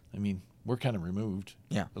 I mean, we're kind of removed.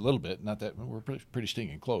 Yeah. A little bit. Not that we're pretty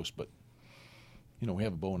stinking close, but we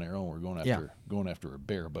have a bow and arrow. And we're going after a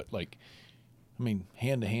bear. But like, I mean,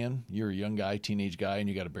 hand to hand, you're a young guy, teenage guy, and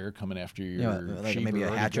you got a bear coming after your like sheep, maybe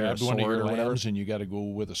a or hatchet or a grabbed one of sword your or whatever. lambs, and you got to go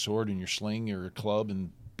with a sword and your sling or a club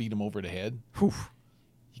and beat him over the head. Whew.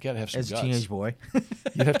 You got to have some As guts. a teenage boy.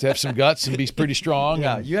 You'd have to have some guts and be pretty strong.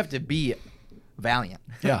 Yeah, and, you have to be valiant.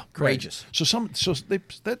 yeah, Courageous. Right.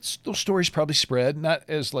 Those stories probably spread not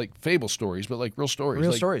as like fable stories, but like real stories. Real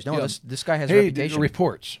like, stories. No, yeah. this guy has a Hey, reputation.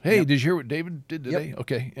 reports. Hey, Yep. did you hear what David did today? Yep.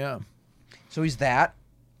 Okay, yeah. So he's that.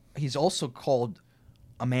 He's also called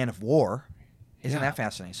a man of war. Isn't Yeah. that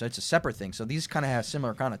fascinating? So it's a separate thing. So these kind of have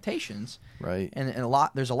similar connotations. Right. And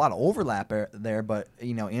there's a lot of overlap there, but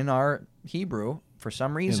in our Hebrew, for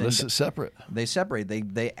some reason, this is separate. they separate.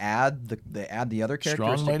 They add the other characteristic.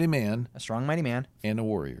 Strong, mighty man A strong, mighty man and a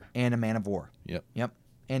warrior. and a man of war. Yep. Yep.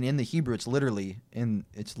 And in the Hebrew, it's literally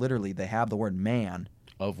they have the word man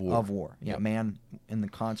Of war. of war. Yeah, Yep. man in the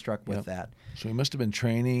construct with Yep. that. So he must have been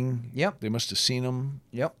training. Yep. They must have seen him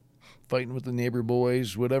Yep. fighting with the neighbor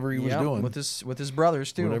boys, whatever he was Yep. doing. with his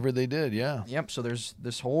brothers too. Whatever they did, yeah. Yep. So there's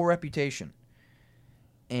this whole reputation,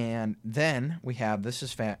 and then we have this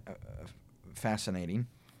is fascinating,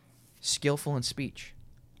 skillful in speech.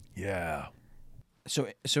 Yeah. So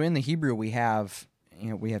in the Hebrew we have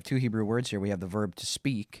two Hebrew words here. We have the verb to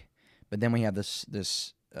speak, but then we have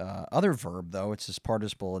this other verb though. It's this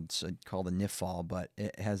participle. It's called a nifal, but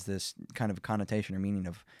it has this kind of connotation or meaning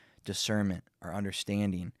of discernment or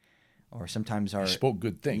understanding, or sometimes He spoke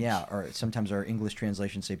good things. yeah, or sometimes our English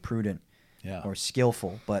translations say prudent Yeah. or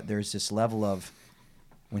skillful. But there's this level of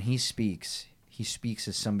when he speaks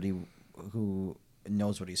as somebody who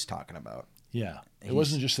knows what he's talking about. Yeah. It He's-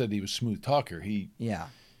 wasn't just that he was a smooth talker. He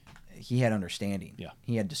He had understanding. Yeah.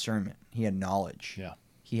 He had discernment. He had knowledge. Yeah.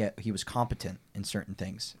 He was competent in certain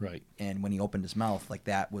things. Right. And when he opened his mouth, like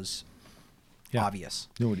that was Yeah. obvious.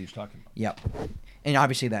 knew what he was talking about. Yep. And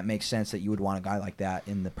obviously that makes sense that you would want a guy like that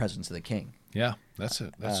in the presence of the king. Yeah, that's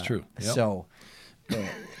it. That's true. Yep. So,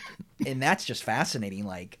 and that's just fascinating.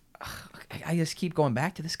 Like, I just keep going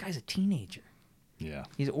back to this guy's a teenager. Yeah.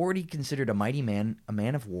 He's already considered a mighty man, a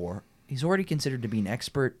man of war. He's already considered to be an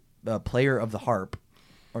expert player of the harp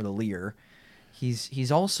or the lyre.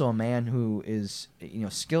 He's also a man who is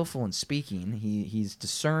skillful in speaking. He's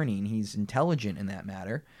discerning. He's intelligent in that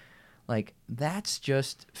matter. Like, that's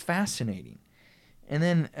just fascinating. And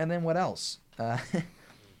then what else?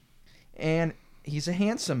 And he's a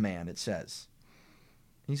handsome man. It says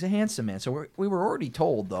he's a handsome man. So we were already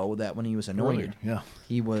told though that when he was anointed, Earlier,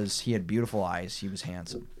 yeah. he had beautiful eyes. He was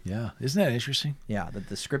handsome. Yeah. Isn't that interesting? Yeah, that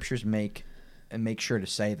the scriptures make sure to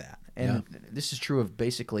say that. And this is true of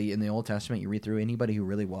basically in the Old Testament. You read through anybody who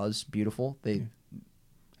really was beautiful.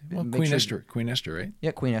 Well, make Queen sure- Esther, right?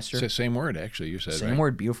 Yeah, Queen Esther. It's the same word, actually, you said, Same right?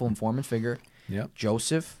 word, beautiful in form and figure. Yep.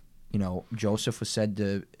 Joseph, Joseph was said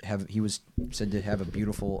to have a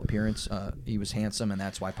beautiful appearance. He was handsome, and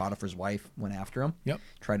that's why Potiphar's wife went after him. Yep.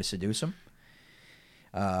 Tried to seduce him.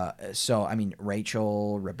 So I mean,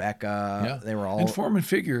 Rachel, Rebecca, they were all in form and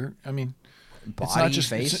figure. I mean, body, it's not just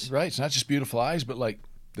face. right. It's not just beautiful eyes, but like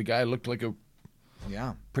the guy looked like a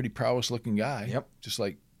Yeah. pretty prowess-looking guy. Yep. Just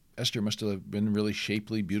like Esther must have been a really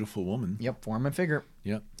shapely, beautiful woman. Yep. Form and figure.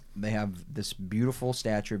 Yep. They have this beautiful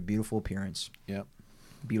stature, beautiful appearance, Yep.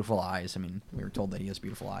 beautiful eyes. I mean, we were told that he has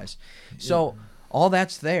beautiful eyes. So all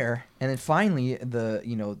that's there, and then finally,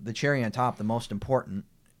 the cherry on top, the most important.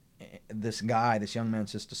 This young man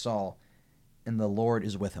says to Saul, "And the Lord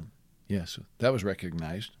is with him." Yeah. So that was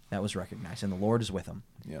recognized. That was recognized, and the Lord is with him.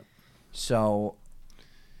 Yep. So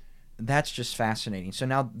that's just fascinating. So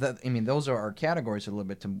now, those are our categories a little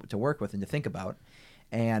bit to work with and to think about,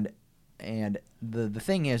 and the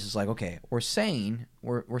thing is like, okay, we're saying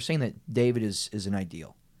that David is an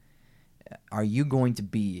ideal. Are you going to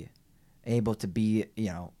be able to be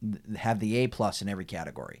have the A+ in every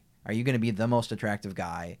category? Are you going to be the most attractive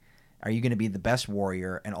guy? Are you going to be the best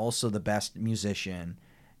warrior and also the best musician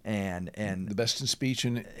and The best in speech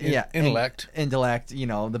and intellect,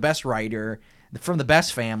 the best writer from the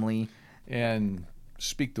best family, and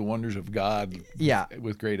speak the wonders of God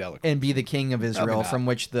with great eloquence. and be the king of Israel, not. from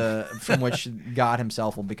which God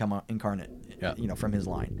himself will become incarnate, from his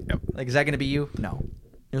line. Yep. Like, is that going to be you? No.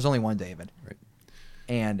 There's only one David. Right.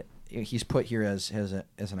 And he's put here as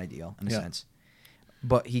an ideal in a Yeah. sense.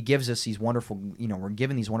 But he gives us these wonderful, we're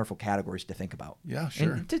given these wonderful categories to think about. Yeah,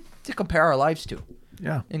 sure. And to compare our lives to.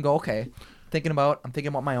 Yeah. And go, okay, I'm thinking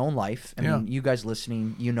about my own life. I mean, Yeah. you guys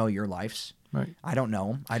listening, you know your lives. Right. I don't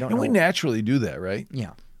know. I don't And know. we naturally do that, right?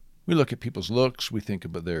 Yeah. We look at people's looks. We think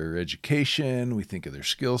about their education. We think of their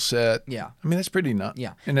skill set. Yeah. I mean, that's pretty nuts.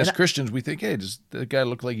 Yeah. And as Christians, we think, hey, does the guy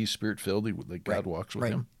look like he's spirit-filled? Like God Right. walks with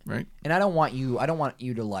Right. him, right? And I don't want you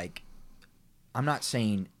to like, I'm not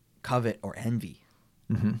saying covet or envy.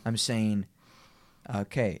 Mm-hmm. I'm saying,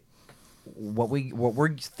 okay, what we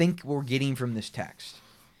think we're getting from this text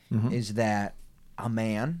Mm-hmm. is that a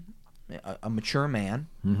man, a mature man,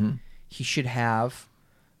 Mm-hmm. he should have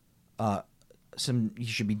he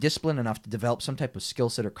should be disciplined enough to develop some type of skill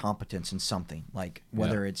set or competence in something, like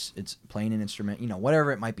whether it's playing an instrument,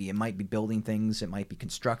 whatever it might be. It might be building things, it might be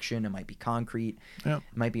construction, it might be concrete, Yeah. it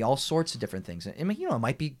might be all sorts of different things. It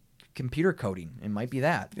might be computer coding, it might be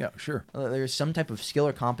that. Yeah, sure. There's some type of skill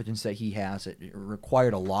or competence that he has that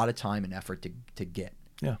required a lot of time and effort to get.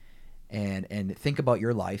 Yeah. And think about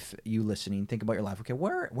your life, you listening, think about your life. Okay,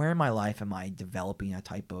 where in my life am I developing a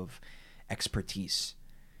type of expertise?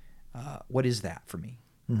 What is that for me?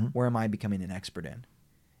 Mm-hmm. Where am I becoming an expert in?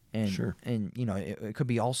 And Sure. And it could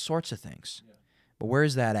be all sorts of things. Yeah. But where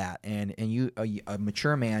is that at? And a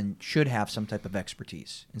mature man should have some type of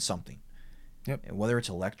expertise in something. Yep. And whether it's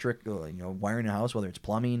electric, wiring a house, whether it's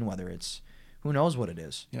plumbing, whether it's who knows what it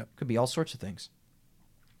is. Yep. Could be all sorts of things.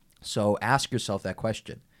 So ask yourself that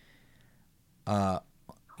question.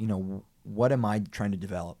 What am I trying to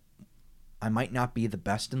develop? I might not be the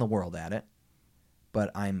best in the world at it,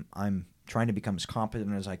 but I'm trying to become as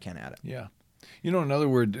competent as I can at it. Yeah. Another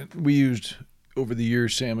word we used over the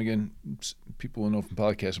years, Sam, again, people will know from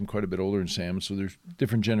podcasts, I'm quite a bit older than Sam, so there's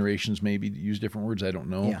different generations maybe use different words, I don't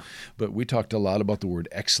know. Yeah. But we talked a lot about the word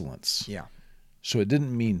excellence. Yeah. So it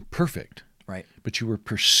didn't mean perfect. Right. But you were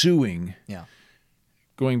pursuing, Yeah.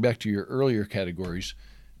 going back to your earlier categories,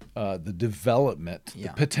 the development, Yeah.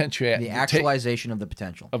 the potential. The actualization of the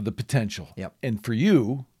potential. Of the potential. Yep. And for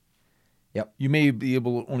you, Yep. you may be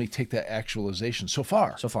able to only take that actualization so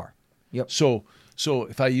far. So far. Yep. So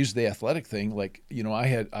if I use the athletic thing, like,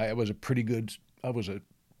 I was a pretty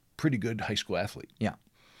good high school athlete. Yeah.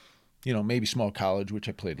 Maybe small college, which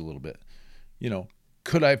I played a little bit.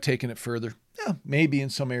 Could I have taken it further? Yeah, maybe in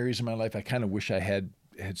some areas of my life. I kind of wish I had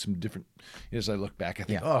some different, as I look back, I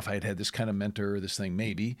think, if I had this kind of mentor or this thing,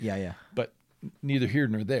 maybe. Yeah, yeah. But neither here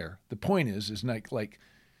nor there. The point is not like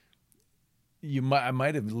I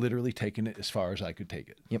might have literally taken it as far as I could take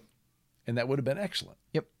it. Yep. And that would have been excellent.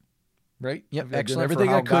 Yep. Right? Yep. I've done Excellent everything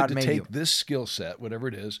for how I could God to made take you. this skill set, whatever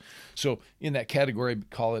it is. So in that category,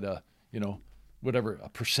 call it a, whatever, a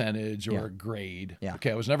percentage or a grade. Yeah.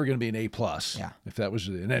 Okay, I was never going to be an A+. Yeah. If that was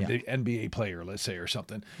an NBA player, let's say, or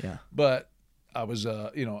something. Yeah. But I was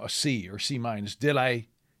a C or C-. Did I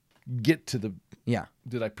get to the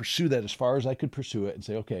did I pursue that as far as I could pursue it and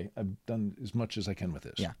say, okay, I've done as much as I can with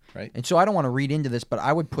this. Yeah. Right? And so I don't want to read into this, but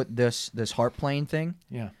I would put this harp playing thing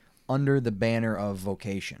under the banner of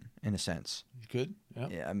vocation, in a sense. You could? Yeah.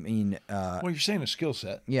 Yeah, I mean, Well, you're saying a skill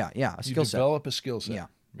set. a skill set. You develop a skill set. Yeah.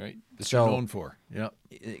 Right? That So- you're known for. Yeah.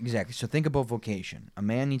 Exactly. So think about vocation. A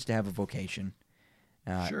man needs to have a vocation.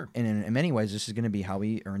 Sure. And in many ways, this is going to be how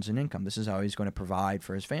he earns an income. This is how he's going to provide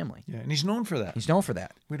for his family. Yeah, and he's known for that. He's known for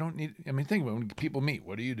that. We don't need. I mean, think about it. When people meet.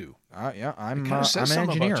 What do you do? I'm kinda says an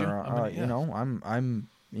something about engineer. you.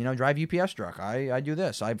 I'm drive UPS truck. I do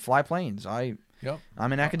this. I fly planes. Yep.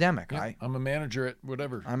 I'm an academic. Yep. I'm a manager at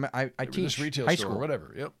whatever. I teach this retail high store, school. or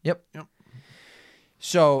whatever. Yep. Yep.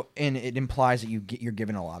 So, and it implies that you're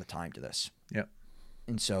given a lot of time to this. Yep.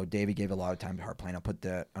 And so David gave a lot of time to harp playing. I'll put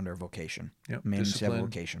that under vocation. Yep. Man needs to have a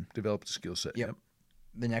Discipline. vocation. Develop the skill set. Yep.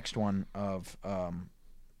 The next one of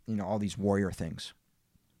all these warrior things.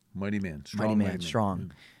 Mighty man. Mighty Strong. man,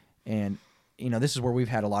 strong. And this is where we've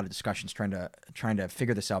had a lot of discussions trying to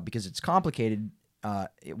figure this out because it's complicated.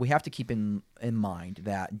 We have to keep in mind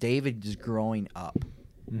that David is growing up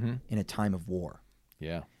in a time of war.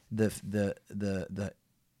 Yeah. The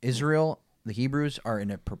Israel, the Hebrews are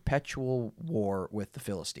in a perpetual war with the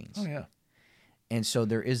Philistines. Oh yeah. And so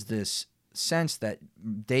there is this sense that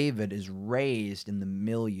David is raised in the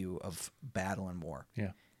milieu of battle and war.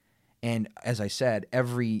 Yeah. And as I said,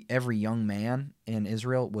 every young man in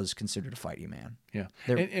Israel was considered a fighting man. Yeah.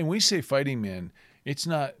 They're- And we say fighting man. It's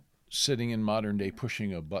not sitting in modern day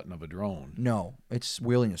pushing a button of a drone. No, it's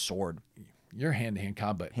wielding a sword. You're hand-to-hand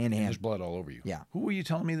combat. Hand-to-hand. There's blood all over you. Yeah. Who were you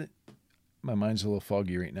telling me that? My mind's a little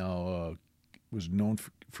foggy right now. Was known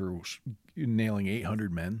for nailing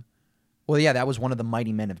 800 men. Well, yeah, that was one of the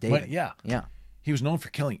mighty men of David. Yeah. Yeah. He was known for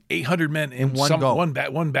killing 800 men in one go.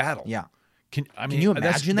 one battle. Yeah. Can you you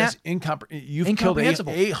imagine that's that? You've killed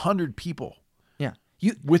Incomprehensible. 800 people. Yeah.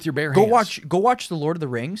 with your bare Go hands. watch The Lord of the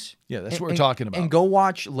Rings. Yeah, that's what we're talking about. And go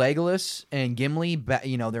watch Legolas and Gimli.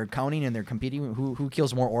 They're counting and they're competing. Who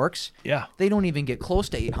kills more orcs? Yeah. They don't even get close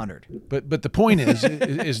to 800. But the point is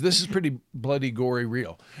this is pretty bloody, gory,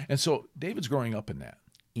 real. And so David's growing up in that.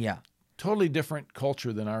 Yeah. Totally different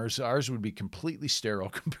culture than ours. Ours would be completely sterile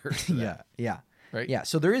compared to that. Yeah. Right? Yeah.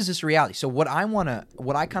 So there is this reality. So what I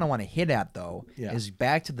kind of want to hit at though is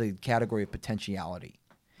back to the category of potentiality.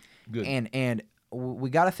 Good. And we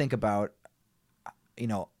got to think about, in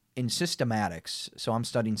systematics. So I'm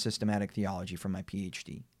studying systematic theology for my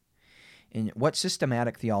PhD. And what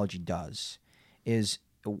systematic theology does is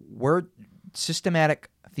systematic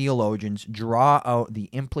theologians draw out the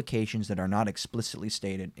implications that are not explicitly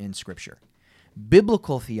stated in Scripture.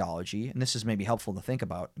 Biblical theology, and this is maybe helpful to think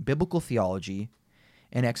about, biblical theology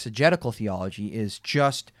and exegetical theology is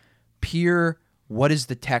just pure, what does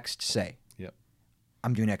the text say?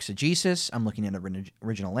 I'm doing exegesis, I'm looking at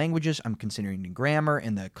original languages, I'm considering the grammar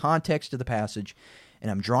and the context of the passage, and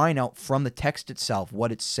I'm drawing out from the text itself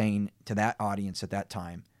what it's saying to that audience at that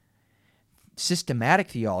time. Systematic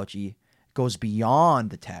theology goes beyond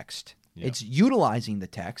the text. Yep. It's utilizing the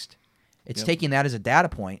text. It's taking that as a data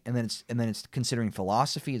point, and then it's considering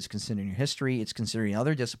philosophy, it's considering history, it's considering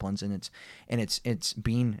other disciplines, and it's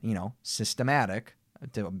being systematic,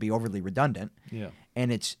 to be overly redundant. Yeah.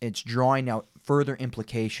 And it's drawing out further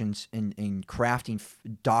implications in crafting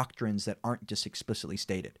doctrines that aren't just explicitly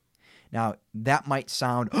stated. Now, that might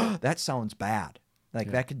sound, that sounds bad.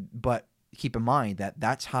 That could, but keep in mind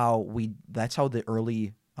that's how the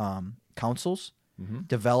early councils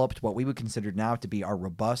developed what we would consider now to be our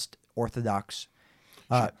robust Orthodox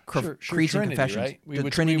creeds and confessions. Right? We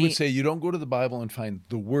would say you don't go to the Bible and find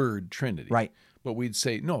the word Trinity. Right. But we'd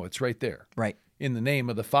say, no, it's right there. Right. In the name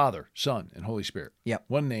of the Father, Son, and Holy Spirit. Yep.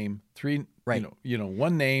 One name, three. Right.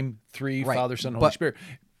 One name, three. Right. Father, Son, Holy Spirit.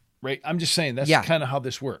 Right. I'm just saying that's kind of how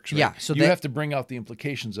this works. Right? Yeah. So you have to bring out the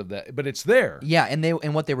implications of that, but it's there. Yeah,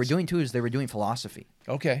 and what they were doing too is they were doing philosophy.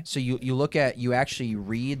 Okay. So you actually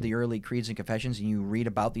read the early creeds and confessions, and you read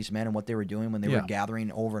about these men and what they were doing when they were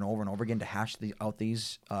gathering over and over and over again to hash out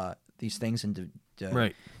these things and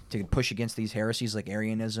to push against these heresies like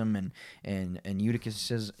Arianism and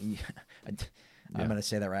Eutychus. I'm going to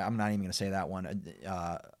say that right. I'm not even going to say that one.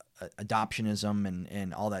 Adoptionism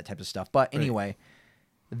and all that type of stuff. But anyway,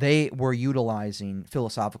 they were utilizing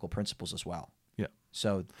philosophical principles as well. Yeah.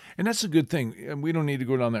 So, and that's a good thing. And we don't need to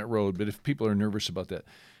go down that road. But if people are nervous about that,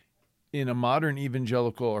 in a modern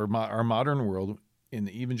evangelical or our modern world, in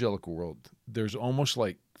the evangelical world, there's almost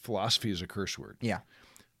like philosophy is a curse word. Yeah.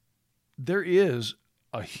 There is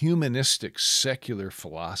a humanistic secular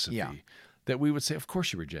philosophy that we would say, of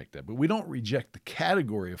course you reject that. But we don't reject the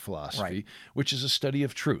category of philosophy, which is a study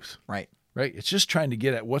of truth. Right. Right? It's just trying to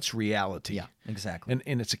get at what's reality. Yeah, exactly.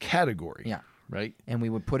 And it's a category. Yeah. Right? And we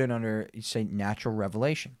would put it under, say, natural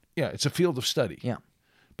revelation. Yeah, it's a field of study. Yeah.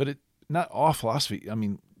 But not all philosophy. I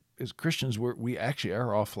mean, as Christians, we actually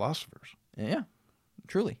are all philosophers. Yeah,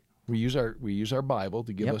 truly. We use our Bible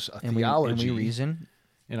to give us a and theology. And we reason.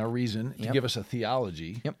 And our reason to give us a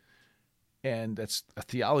theology. Yep. And that's a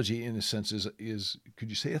theology in a sense is could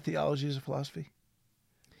you say a theology is a philosophy?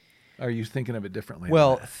 Are you thinking of it differently?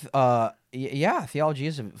 Well, theology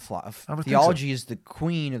is theology is the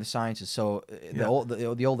queen of the sciences. So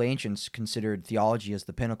the old ancients considered theology as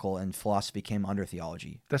the pinnacle, and philosophy came under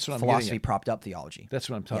theology. That's what I'm philosophy getting at. propped up theology. That's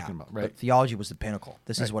what I'm talking about, right? But theology was the pinnacle.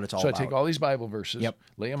 This is what it's all about. So I take all these Bible verses,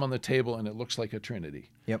 lay them on the table, and it looks like a Trinity.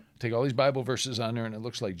 Yep. Take all these Bible verses on there, and it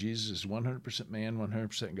looks like Jesus is 100% man,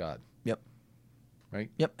 100% God. Yep. Right.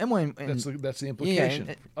 Yep. That's the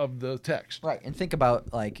implication of the text. Right. And think about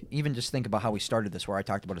think about how we started this, where I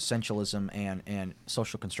talked about essentialism and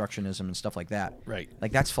social constructionism and stuff like that. Right.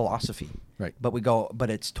 Like that's philosophy. Right. But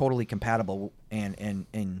it's totally compatible and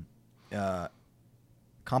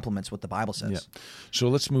complements what the Bible says. Yeah. So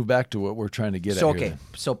let's move back to what we're trying to get at. Okay.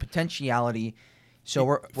 So potentiality. So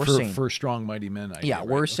we're saying for strong mighty men.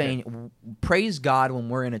 We're saying praise God when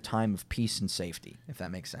we're in a time of peace and safety, if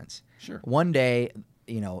that makes sense. Sure. One day,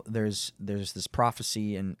 there's this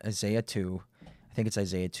prophecy in Isaiah 2, I think it's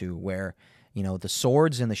Isaiah 2, where the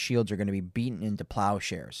swords and the shields are going to be beaten into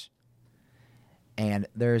plowshares, and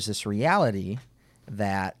there's this reality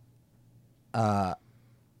that one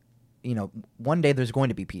day there's going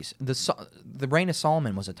to be peace. The reign of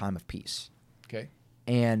Solomon was a time of peace. Okay.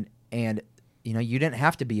 And you didn't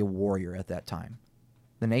have to be a warrior at that time.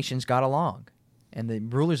 The nations got along, and the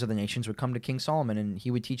rulers of the nations would come to King Solomon, and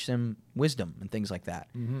he would teach them wisdom and things like that.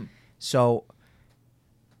 Mm-hmm. So,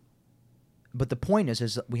 but the point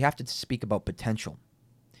is we have to speak about potential.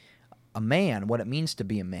 A man, what it means to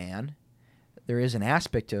be a man, there is an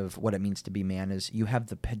aspect of what it means to be man is you have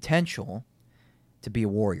the potential to be a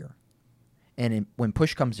warrior. And when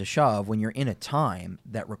push comes to shove, when you're in a time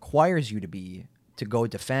that requires you to go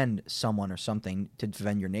defend someone or something, to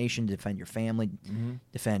defend your nation, defend your family,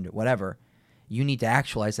 defend whatever, you need to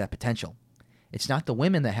actualize that potential. It's not the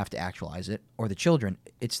women that have to actualize it or the children.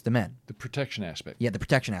 It's the men. The protection aspect. Yeah, the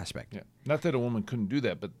protection aspect. Yeah. Not that a woman couldn't do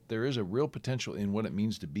that, but there is a real potential in what it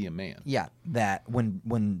means to be a man. Yeah, that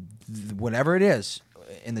whatever it is,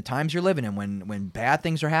 in the times you're living in, when bad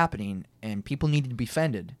things are happening and people need to be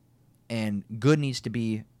defended and good needs to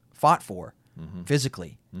be fought for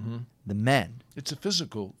physically, the men. It's a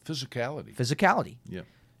physicality. Physicality. Yeah.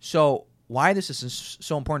 So why this is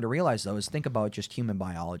so important to realize, though, is think about just human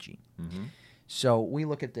biology. So we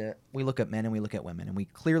look at men and we look at women, and we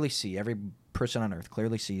clearly see, every person on earth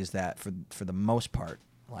clearly sees that for the most part,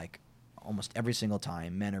 like almost every single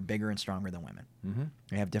time, men are bigger and stronger than women.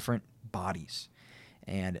 They have different bodies,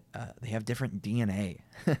 and they have different DNA,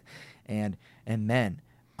 and men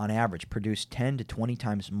on average produce 10 to 20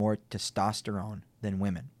 times more testosterone than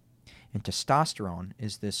women. And testosterone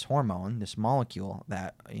is this hormone, this molecule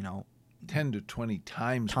that 10 to 20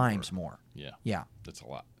 times more. Yeah. Yeah. That's a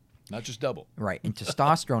lot. Not just double. Right. And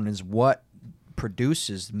testosterone is what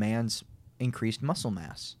produces man's increased muscle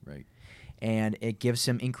mass. Right. And it gives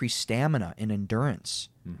him increased stamina and endurance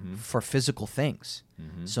for physical things.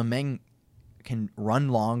 So men can run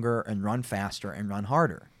longer and run faster and run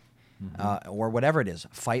harder. Or whatever it is.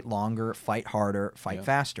 Fight longer, fight harder, fight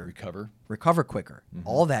faster. Recover quicker.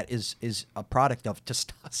 All that is a product of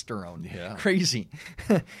testosterone. Yeah. Crazy.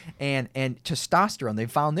 and testosterone, they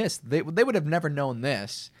found this. They would have never known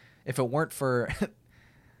this if it weren't for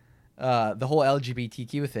the whole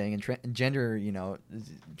LGBTQ thing and gender,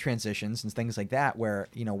 transitions and things like that, where,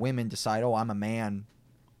 women decide, oh, I'm a man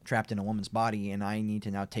trapped in a woman's body and I need to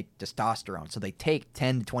now take testosterone. So they take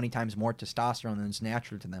 10 to 20 times more testosterone than is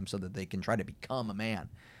natural to them so that they can try to become a man.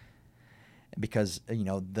 Because,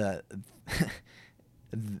 the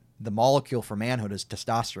molecule for manhood is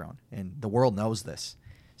testosterone, and the world knows this.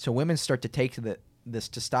 So women start to take this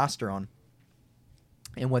testosterone,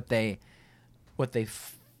 and what they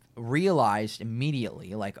realized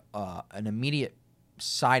immediately, like an immediate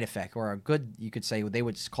side effect, or you could say they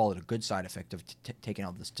would call it a good side effect of taking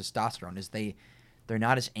all this testosterone, is they're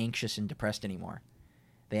not as anxious and depressed anymore.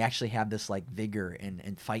 They actually have this like vigor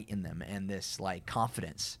and fight in them, and this like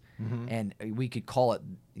confidence. And we could call it,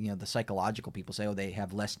 the psychological people say, oh, they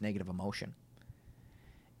have less negative emotion.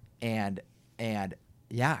 And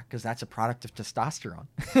yeah, because that's a product of testosterone.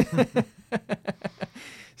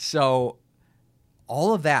 So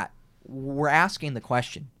all of that, we're asking the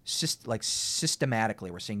question, systematically,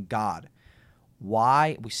 we're saying, God,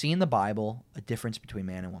 why? We see in the Bible a difference between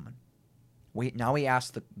man and woman. Now we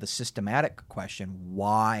ask the systematic question,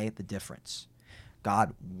 why the difference?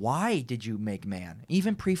 God, why did you make man?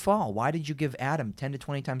 Even pre-fall, why did you give Adam 10 to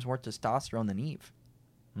 20 times more testosterone than Eve?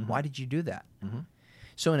 Why did you do that?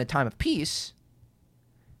 So in a time of peace,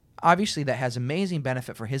 obviously that has amazing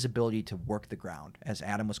benefit for his ability to work the ground, as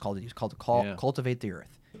Adam was called. He was called to cultivate the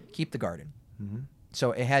earth, keep the garden.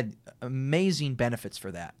 So it had amazing benefits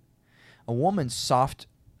for that. A woman's soft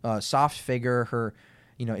figure, her,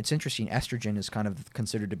 it's interesting. Estrogen is kind of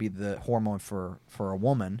considered to be the hormone for a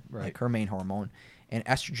woman, like her main hormone. And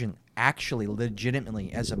estrogen actually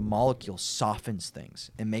legitimately, as a molecule, softens things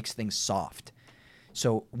and makes things soft.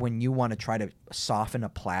 So when you want to try to soften a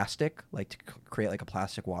plastic, like to create like a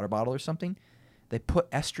plastic water bottle or something, they put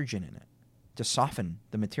estrogen in it to soften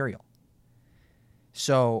the material.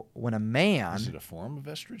 So when a man... Is it a form of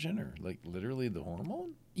estrogen, or like literally the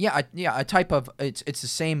hormone? Yeah, a type of... It's the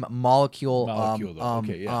same molecule.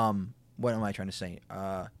 Okay, yeah. What am I trying to say?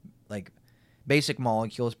 Like basic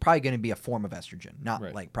molecule is probably going to be a form of estrogen,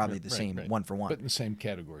 not like probably the same one for one. But in the same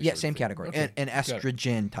category. Yeah, same category. Okay. An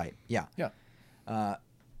estrogen type. Yeah. Yeah.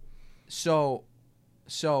 So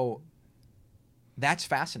that's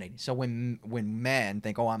fascinating. So when men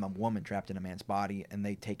think, oh, I'm a woman trapped in a man's body, and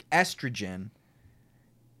they take estrogen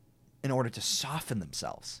in order to soften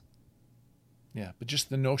themselves. Yeah, but just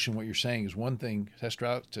the notion, what you're saying is one thing,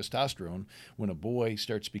 testosterone, when a boy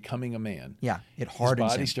starts becoming a man, it hardens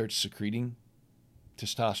his body him. starts secreting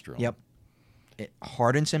testosterone. Yep. It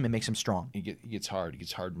hardens him and makes him strong. He gets hard. He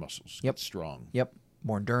gets hard muscles. Gets strong. Yep.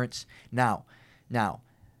 More endurance. Now,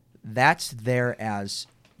 that's there as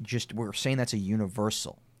just, we're saying that's a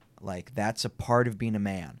universal. Like, that's a part of being a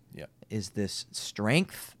man. Yep. Is this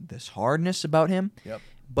strength, this hardness about him. Yep.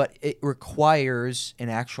 But it requires an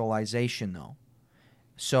actualization, though.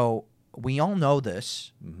 So we all know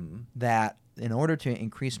this, that in order to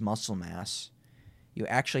increase muscle mass, you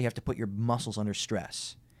actually have to put your muscles under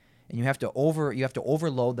stress, and you have to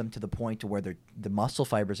overload them to the point to where the muscle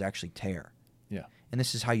fibers actually tear. Yeah. And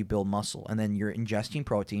this is how you build muscle. And then you're ingesting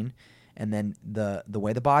protein, and then the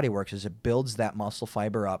way the body works is it builds that muscle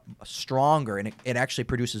fiber up stronger, and it actually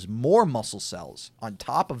produces more muscle cells on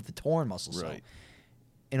top of the torn muscle cell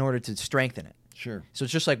in order to strengthen it. Sure. So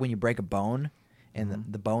it's just like when you break a bone and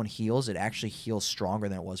the bone heals, it actually heals stronger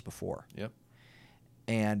than it was before. Yep.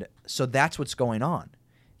 And so that's what's going on.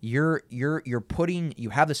 You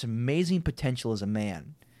have this amazing potential as a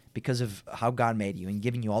man because of how God made you and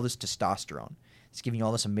giving you all this testosterone. It's giving you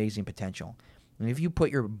all this amazing potential. And if you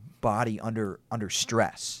put your body under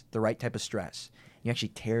stress, the right type of stress, you actually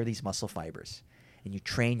tear these muscle fibers, and you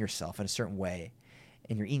train yourself in a certain way,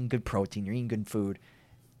 and you're eating good protein, you're eating good food,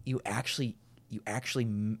 you actually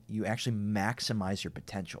maximize your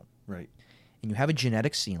potential. Right. And you have a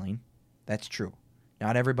genetic ceiling. That's true.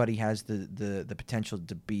 Not everybody has the potential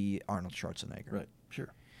to be Arnold Schwarzenegger. Right.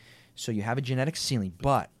 Sure. So you have a genetic ceiling,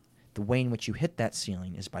 but the way in which you hit that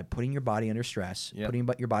ceiling is by putting your body under stress, putting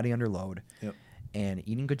your body under load, and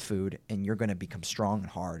eating good food, and you're going to become strong and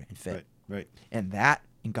hard and fit. Right. And that,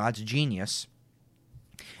 in God's genius,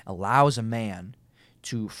 allows a man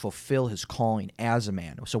to fulfill his calling as a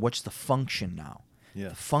man. So what's the function now? Yeah.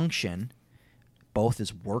 The function both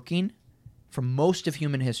is working for most of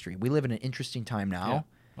human history. We live in an interesting time now.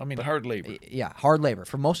 Yeah. I mean, hard labor. Yeah, hard labor.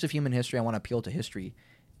 For most of human history, I want to appeal to history.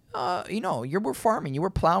 You were farming. You were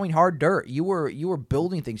plowing hard dirt. You were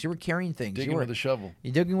building things. You were carrying things. Digging with a shovel.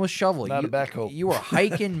 You're digging with a shovel. Not a backhoe. You were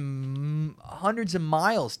hiking hundreds of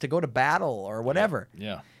miles to go to battle or whatever.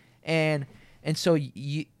 Yeah. And so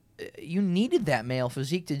you needed that male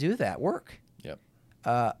physique to do that work. Yep.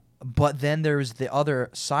 But then there's the other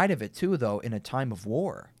side of it too, though. In a time of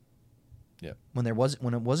war. Yep. When it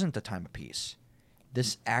wasn't a time of peace,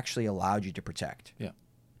 this actually allowed you to protect. Yeah.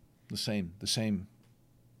 The same.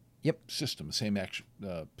 Yep. System, the same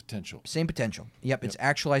potential. Same potential. Yep. It's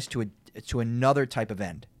actualized to another type of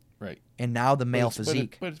end. Right. And now the male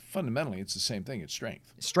physique. But fundamentally, it's the same thing. It's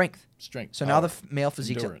strength. Strength. Power, So now the male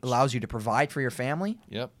physique endurance. allows you to provide for your family.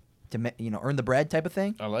 Yep. To earn the bread type of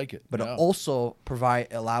thing. I like it. But it also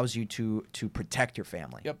allows you to protect your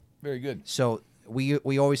family. Yep. Very good. So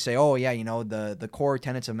we always say, oh yeah, the core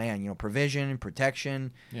tenets of man, provision,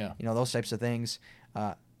 protection. Yeah. Those types of things.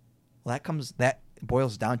 That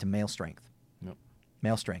boils down to male strength. Yep.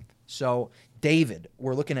 Male strength. So David,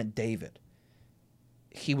 we're looking at David.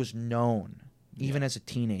 He was known, even as a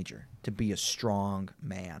teenager, to be a strong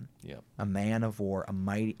man. Yep. A man of war,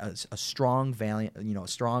 a strong, valiant, a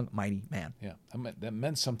strong, mighty man. Yeah. That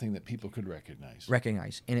meant something that people could recognize.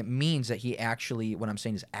 And it means that he actually, what I'm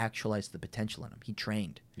saying is actualized the potential in him. He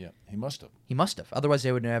trained. Yeah. He must have. Otherwise,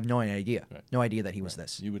 they would have no idea. Right. No idea that he was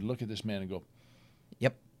this. You would look at this man and go,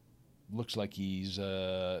 yep. Looks like he's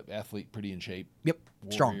athlete, pretty in shape. Yep.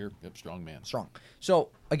 Warrior. Strong. Yep. Strong man. Strong. So,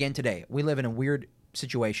 again, today, we live in a weird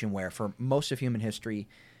situation where for most of human history,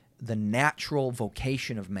 the natural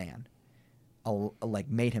vocation of man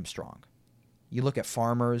made him strong. You look at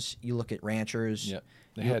farmers, you look at ranchers. Yeah,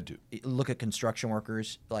 they had to. You look at construction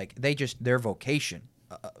workers. Their vocation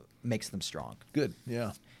makes them strong. Good,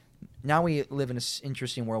 yeah. Now we live in this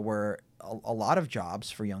interesting world where a lot of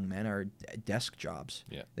jobs for young men are desk jobs.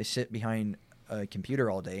 Yeah. They sit behind a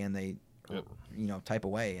computer all day and they, type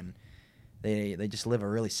away, and they just live a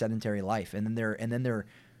really sedentary life. And then their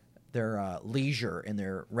leisure and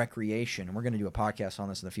their recreation, and we're going to do a podcast on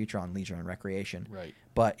this in the future on leisure and recreation. Right.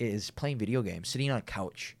 But it is playing video games, sitting on a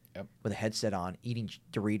couch Yep. with a headset on, eating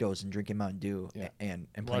Doritos and drinking Mountain Dew, and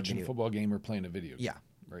playing watching video. a football game or playing a video game. Yeah.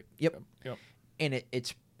 Right. Yep. Yep. And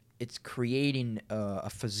it's creating a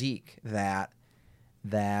physique that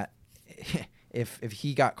if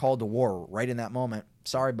he got called to war right in that moment,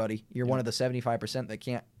 sorry, buddy, you're one of the 75% that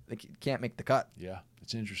can't make the cut. Yeah,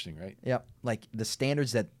 it's interesting, right? Yep, like the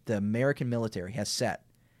standards that the American military has set,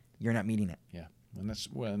 you're not meeting it. Yeah,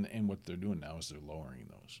 and and what they're doing now is they're lowering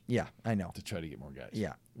those. Yeah, I know. To try to get more guys.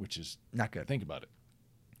 Yeah, which is not good. Think about it.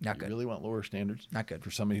 Not good. You really want lower standards? Not good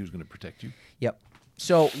for somebody who's going to protect you. Yep.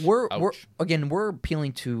 So we're Ouch. we're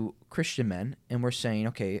appealing to Christian men, and we're saying,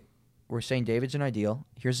 okay, David's an ideal.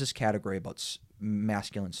 Here's this category about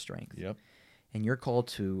masculine strength. Yep. And you're called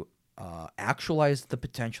to actualize the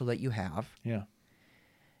potential that you have. Yeah.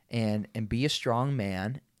 And be a strong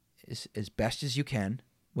man as best as you can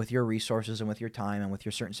with your resources and with your time and with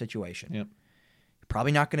your certain situation. Yep. You're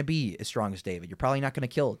probably not going to be as strong as David. You're probably not going to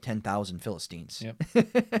kill 10,000 Philistines. Yep.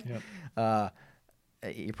 Yep.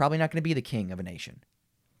 You're probably not going to be the king of a nation,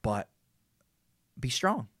 but be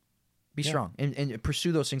strong. Be strong and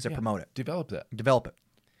pursue those things that promote it. Develop that. Develop it.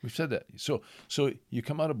 We've said that. So you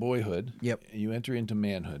come out of boyhood. Yep. And you enter into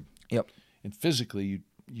manhood. Yep. And physically,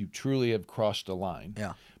 you truly have crossed a line.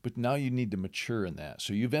 Yeah. But now you need to mature in that.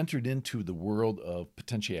 So you've entered into the world of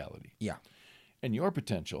potentiality. Yeah. And your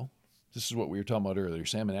potential, this is what we were talking about earlier.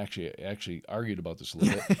 Sam and actually argued about this a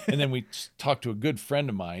little bit. And then we talked to a good friend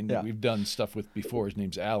of mine that we've done stuff with before. His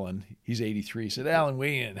name's Alan. He's 83. He said, Alan,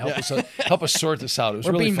 weigh in. Help us sort this out. It was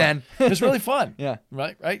We're really being fun. men. It was really fun. Yeah.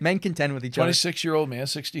 Right? Men contend with each other. 26-year-old man,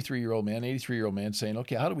 63-year-old man, 83-year-old man saying,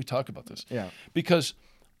 okay, how do we talk about this? Yeah. Because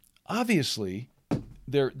obviously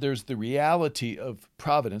there's the reality of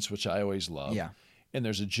providence, which I always love. Yeah. And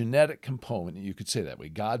there's a genetic component, you could say that way.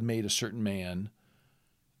 God made a certain man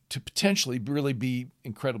to potentially really be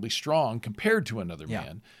incredibly strong compared to another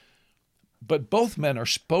man. But both men are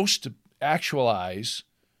supposed to actualize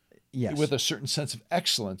with a certain sense of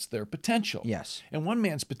excellence their potential. Yes. And one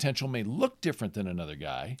man's potential may look different than another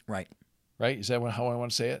guy. Right. Right? Is that how I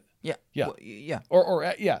want to say it? Yeah. Yeah. Well, yeah.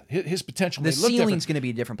 Or his potential may The look different. ceiling's going to be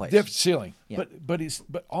a different place. Different ceiling. Yeah.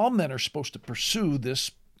 But all men are supposed to pursue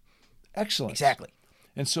this excellence. Exactly.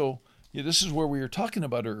 And so this is where we were talking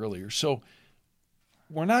about it earlier. So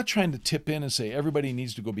we're not trying to tip in and say everybody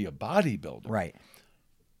needs to go be a bodybuilder. Right.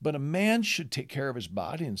 But a man should take care of his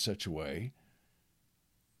body in such a way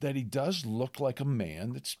that he does look like a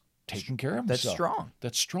man that's taking care of himself. That's strong.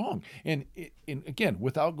 That's strong. And again,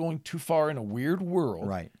 without going too far in a weird world,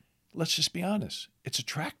 Right. let's just be honest. It's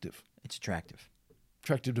attractive. It's attractive.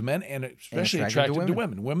 Attractive to men and especially attractive to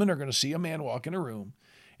women. Women are going to see a man walk in a room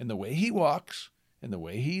and the way he walks and the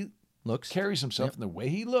way he carries himself and the way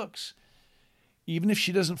he looks, even if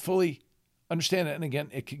she doesn't fully understand it. And again,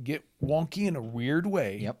 it could get wonky in a weird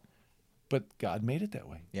way. Yep. But God made it that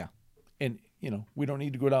way. Yeah. And, we don't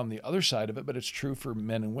need to go down the other side of it, but it's true for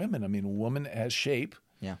men and women. I mean, a woman has shape.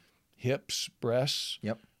 Yeah. Hips, breasts.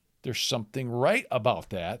 Yep. There's something right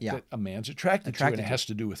about that that a man's attracted to. And it has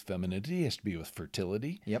to do with femininity. It has to be with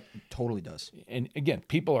fertility. Yep. It totally does. And again,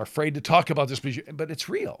 people are afraid to talk about this, but it's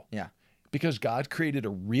real. Yeah. Because God created a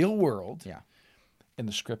real world. Yeah. And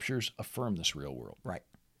the scriptures affirm this real world. Right.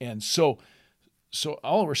 And so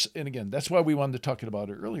and again, that's why we wanted to talk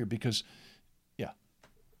about it earlier because,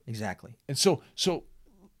 Exactly. And so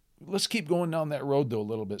let's keep going down that road though a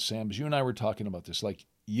little bit, Sam, because you and I were talking about this. Like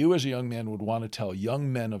you as a young man would want to tell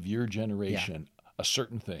young men of your generation a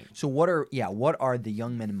certain thing. So what are the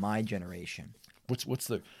young men in my generation? What's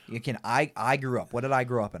the Again, I grew up. What did I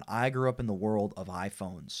grow up in? I grew up in the world of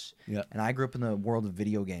iPhones. Yeah. And I grew up in the world of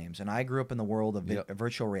video games. And I grew up in the world of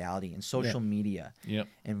virtual reality and social media. Yep.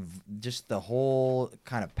 And just the whole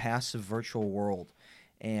kind of passive virtual world.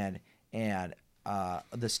 And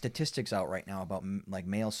the statistics out right now about like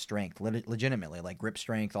male strength, legitimately, like grip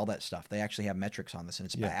strength, all that stuff. They actually have metrics on this, and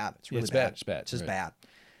it's bad. It's really bad. It's bad. It's just bad.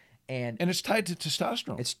 And it's tied to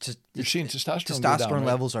testosterone. You're seeing testosterone go down, right?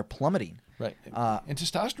 levels are plummeting. Right. And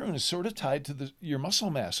testosterone is sort of tied to your muscle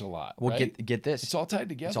mass a lot. Well, right? get this. It's all tied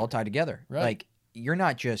together. It's all tied together. Right. Like you're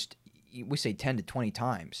not just we say 10 to 20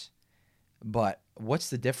 times, but what's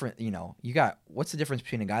the difference? What's the difference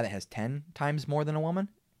between a guy that has 10 times more than a woman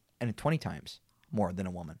and 20 times more than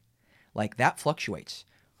a woman? Like that fluctuates.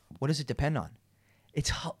 What does it depend on?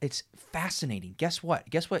 It's fascinating. Guess what?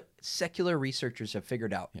 Secular researchers have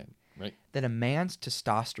figured out. Yeah, right. That a man's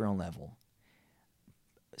testosterone level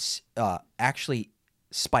actually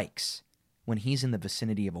spikes when he's in the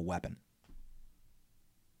vicinity of a weapon.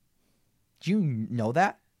 Do you know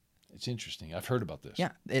that? It's interesting. I've heard about this.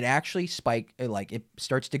 Yeah, it actually it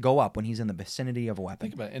starts to go up when he's in the vicinity of a weapon.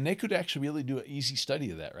 Think about it. And they could actually really do an easy study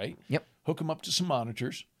of that, right? Yep. Hook him up to some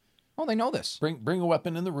monitors. Oh, they know this. Bring a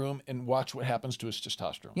weapon in the room and watch what happens to his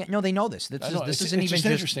testosterone. Yeah, no, they know this. This isn't even just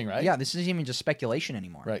interesting, right? Yeah, this isn't even just speculation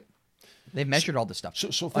anymore. Right. They've measured all this stuff.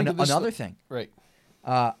 So think of this another thing. Right.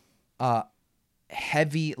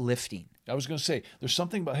 Heavy lifting. I was going to say, there's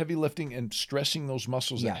something about heavy lifting and stressing those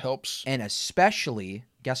muscles that helps. And especially,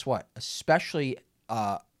 guess what? Especially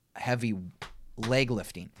heavy leg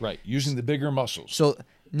lifting. Right. Using the bigger muscles. So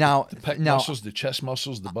now the pec muscles, the chest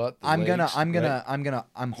muscles, the butt, the legs,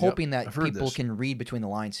 I'm hoping that people can read between the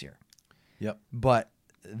lines here. Yep. But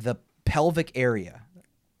the pelvic area.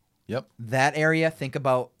 Yep. That area, think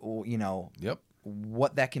about, Yep.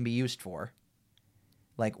 what that can be used for.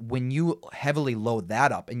 Like when you heavily load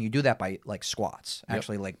that up, and you do that by like squats,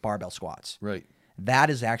 actually like barbell squats. Right. That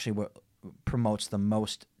is actually what promotes the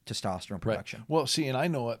most testosterone production. Right. Well, see, and I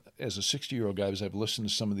know it as a 60-year-old guy, as I've listened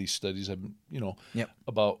to some of these studies,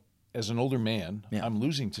 about as an older man, I'm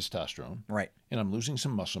losing testosterone. Right. And I'm losing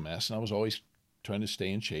some muscle mass, and I was always trying to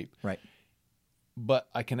stay in shape. Right. But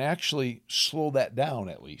I can actually slow that down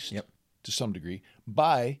at least to some degree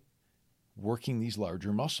by working these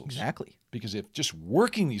larger muscles. Exactly. Because if just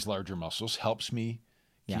working these larger muscles helps me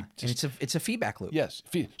Yeah. keep And it's a feedback loop. Yes.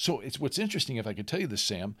 So it's what's interesting, if I could tell you this,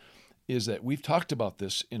 Sam, is that we've talked about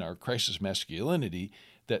this in our Crisis Masculinity,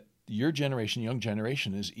 that your generation, young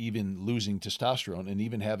generation, is even losing testosterone and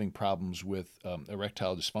even having problems with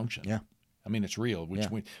erectile dysfunction. Yeah. I mean, it's real, which,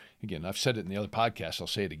 again, I've said it in the other podcast. I'll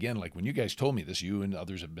say it again. Like when you guys told me this, you and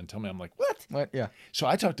others have been telling me, I'm like, what? What? Yeah. So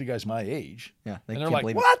I talk to guys my age, Yeah. and they're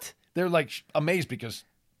like, what? They're like amazed because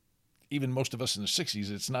even most of us in the 60s,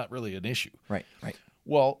 it's not really an issue. Right. Right.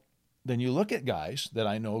 Well, then you look at guys that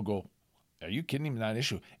I know go, are you kidding me? Not an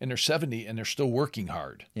issue. And they're 70 and they're still working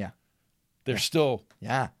hard. Yeah. They're still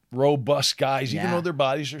robust guys, even though their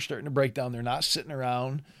bodies are starting to break down. They're not sitting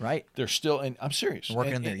around. Right. They're still, and I'm serious.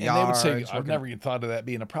 Working in their and yards. they would say, I've never even thought of that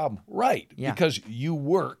being a problem. Right. Yeah. Because you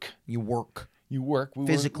work. You work.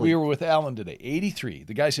 Physically. We were with Alan today, 83.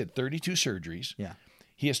 The guy's had 32 surgeries. Yeah.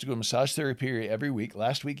 He has to go to massage therapy every week.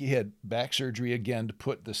 Last week he had back surgery again to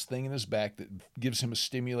put this thing in his back that gives him a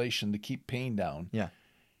stimulation to keep pain down. Yeah.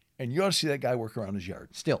 And you ought to see that guy work around his yard.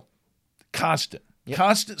 Still. Constant. Yep.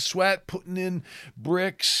 Constant sweat, putting in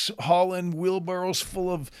bricks, hauling wheelbarrows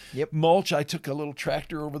full of mulch. I took a little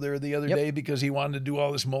tractor over there the other day because he wanted to do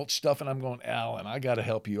all this mulch stuff. And I'm going, Alan, I got to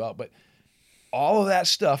help you out. But all of that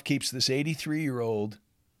stuff keeps this 83-year-old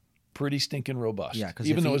pretty stinking robust. Yeah, because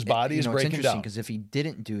even though his body is breaking down. Because if he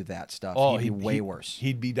didn't do that stuff, he'd be way worse.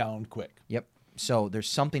 He'd be down quick. Yep. So there's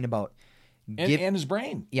something about and his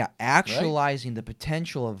brain. Yeah, actualizing the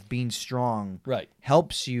potential of being strong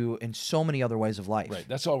helps you in so many other ways of life. Right.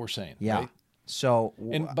 That's all we're saying. Yeah. Right? So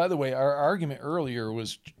and by the way, our argument earlier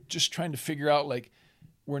was just trying to figure out, like,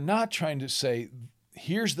 we're not trying to say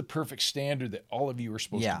here's the perfect standard that all of you are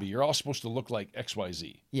supposed to be. You're all supposed to look like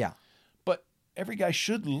XYZ. Yeah. But every guy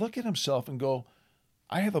should look at himself and go,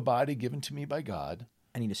 I have a body given to me by God.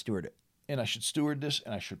 I need to steward it. And I should steward this,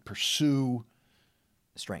 and I should pursue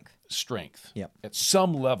strength. Yep. At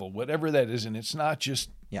some level, whatever that is. And it's not just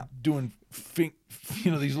doing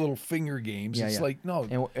these little finger games. It's like,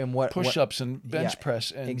 no, and what push-ups and bench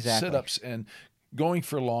press and sit-ups and going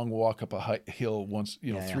for a long walk up a hill once,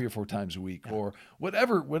 3 or 4 times a week or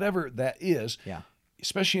whatever that is. Yeah.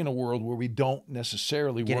 Especially in a world where we don't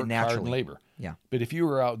necessarily work hard in labor. Yeah. But if you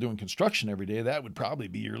were out doing construction every day, that would probably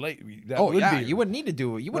be your labor. You wouldn't need to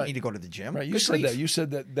do it. You wouldn't need to go to the gym. Right. You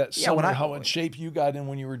said that summer, how in shape you got in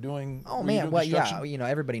when you were doing construction.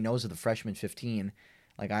 Everybody knows of the freshman 15.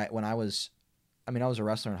 Like I was a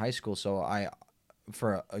wrestler in high school, so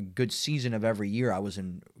for a good season of every year, I was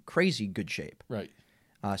in crazy good shape. Right.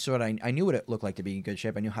 So I knew what it looked like to be in good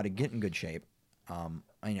shape. I knew how to get in good shape.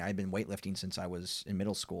 I've been weightlifting since I was in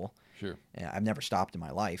middle school. Sure. I've never stopped in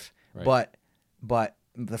my life. Right. But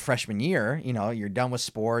the freshman year, you're done with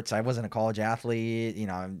sports. I wasn't a college athlete.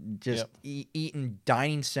 I'm just eating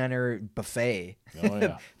dining center buffet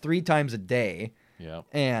 3 times a day. Yeah.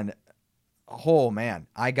 And oh man,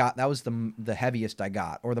 that was the heaviest I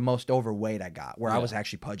got, or the most overweight I got, where I was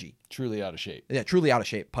actually pudgy. Truly out of shape. Yeah, truly out of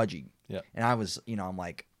shape, pudgy. Yeah. And I was, I'm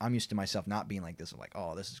like, I'm used to myself not being like this. I'm like,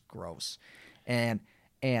 oh, this is gross. And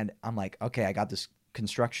I'm like, okay, I got this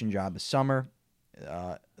construction job this summer,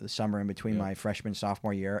 in between my freshman and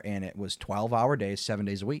sophomore year, and it was 12-hour days, 7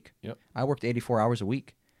 days a week. Yep. I worked 84 hours a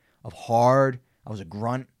week of hard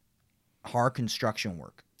construction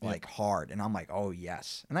work, like hard. And I'm like, oh,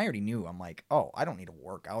 yes. And I already knew. I'm like, oh, I don't need to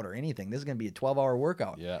work out or anything. This is going to be a 12-hour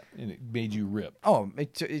workout. Yeah, and it made you rip. Oh,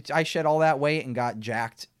 I shed all that weight and got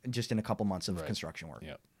jacked just in a couple months of construction work.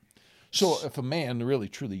 Yeah. So if a man really,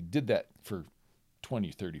 truly did that for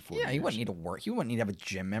 20, 30, 40 years. Yeah, he wouldn't need to work. He wouldn't need to have a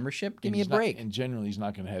gym membership. Give me a break. And generally, he's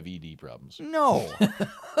not going to have ED problems. No.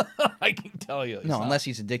 I can tell you. No, unless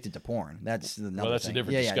he's addicted to porn. That's another that's thing. a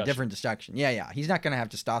different discussion. Yeah, different discussion. Yeah. He's not going to have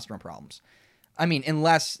testosterone problems. I mean,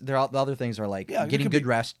 unless the other things are like getting good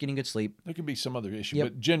rest, getting good sleep. There could be some other issue,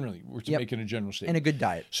 but generally, we're making a general statement. And a good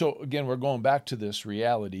diet. So, again, we're going back to this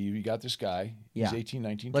reality. You got this guy. He's 18,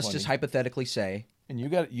 19, 20. Let's just hypothetically say. And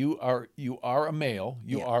you are a male.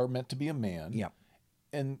 You are meant to be a man. Yeah.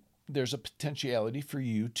 And there's a potentiality for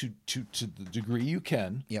you to the degree you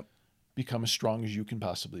can become as strong as you can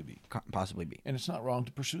possibly be. And it's not wrong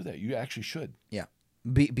to pursue that. You actually should. Yeah.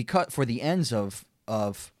 Because for the ends of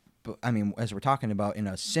as we're talking about in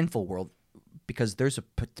a sinful world, because there's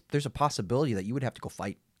a possibility that you would have to go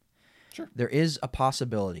fight. Sure. There is a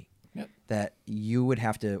possibility that you would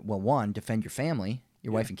have to, well, 1, defend your family,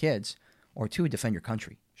 your wife and kids, or 2, defend your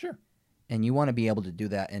country. Sure. And you want to be able to do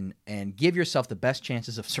that and give yourself the best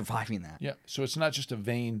chances of surviving that. Yeah. So it's not just a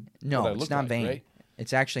vain. No, it's not vain. Right?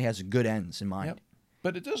 It actually has good ends in mind. Yep.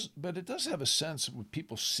 But it does have a sense when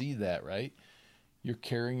people see that, right? You're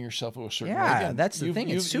carrying yourself a certain way. Yeah, Again, that's the thing.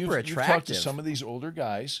 It's super You've talked to attractive. some of these older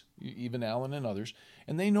guys, even Alan and others,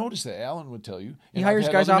 and they notice that. Alan would tell you. He and I've hires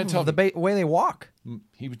had guys other off men tell of the me, way they walk.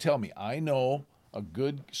 He would tell me, I know a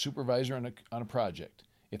good supervisor on a project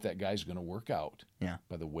if that guy's going to work out Yeah.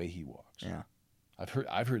 by the way he walks. Yeah. I've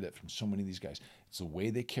heard that from so many of these guys. It's the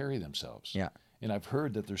way they carry themselves. Yeah. And I've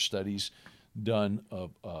heard that there's studies done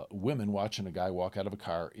of women watching a guy walk out of a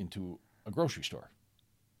car into a grocery store.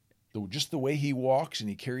 Just the way he walks and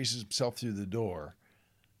he carries himself through the door,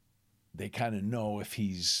 they kind of know if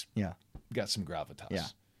he's got some gravitas. Yeah.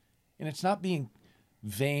 And it's not being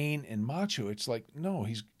vain and macho. It's like, no,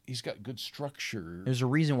 he's got good structure. There's a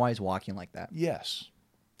reason why he's walking like that. Yes.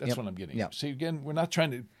 That's what I'm getting Yep. at. So again, we're not trying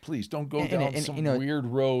to, please don't go And- down and, some you know, weird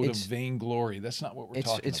road of vainglory. That's not what we're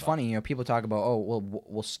talking about. It's funny, you know, people talk about, oh, well,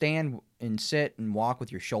 we'll stand and sit and walk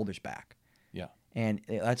with your shoulders back. Yeah. And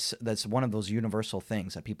that's one of those universal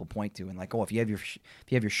things that people point to, and like, oh, if you have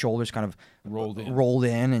your shoulders kind of rolled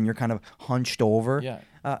in, and you're kind of hunched over, Yeah.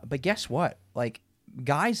 But guess what? Like,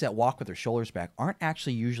 guys that walk with their shoulders back aren't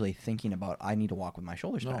actually usually thinking about, I need to walk with my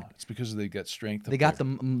shoulders No, back. it's because they got strength. They got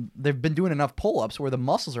they've been doing enough pull-ups where the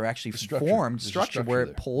muscles are actually formed, There's a structured where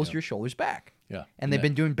structure it pulls there. your shoulders back. Yeah. And they've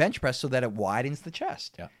been doing bench press so that it widens the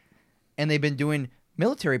chest. Yeah. And they've been doing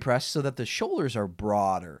military press so that the shoulders are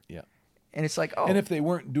broader. Yeah. And it's like, oh. And if they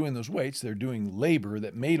weren't doing those weights, they're doing labor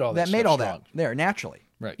that made all that made all strong. that there naturally.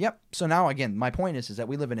 Right. Yep. So now again, my point is that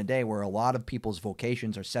we live in a day where a lot of people's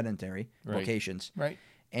vocations are sedentary vocations. Right.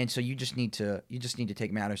 And so you just need to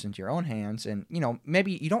take matters into your own hands, and you know,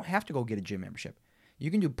 maybe you don't have to go get a gym membership.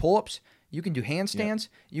 You can do pull-ups, you can do handstands,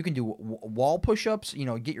 you can do wall push-ups, you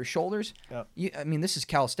know, get your shoulders. Yep. I mean, this is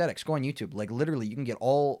calisthenics. Go on YouTube. Like literally you can get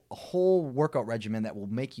a whole workout regimen that will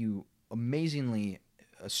make you amazingly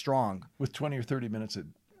strong With 20 or 30 minutes a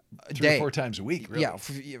day. 3 or 4 times a week, really. Yeah, a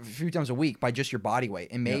few times a week by just your body weight.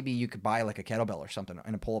 And maybe you could buy like a kettlebell or something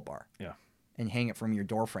and a pull-up bar. Yeah. And hang it from your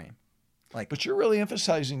door frame. Like, but you're really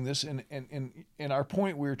emphasizing this, and our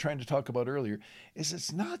point we were trying to talk about earlier is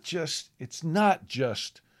it's not just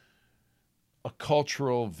a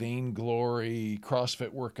cultural vainglory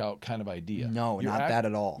CrossFit workout kind of idea. No, not that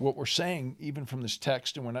at all. What we're saying, even from this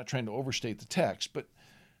text, and we're not trying to overstate the text, but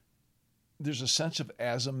there's a sense of,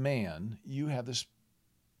 as a man, you have this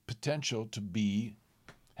potential to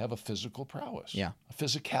have a physical prowess, a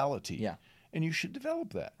physicality, and you should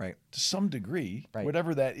develop that to some degree,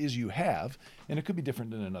 whatever that is you have, and it could be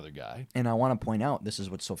different than another guy. And I want to point out, this is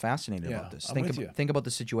what's so fascinating about this. Think about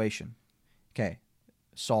the situation. Okay,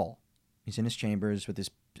 Saul, he's in his chambers with his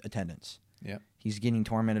attendants. Yeah, he's getting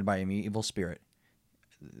tormented by an evil spirit.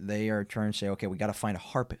 They are trying to say, okay, we got to find a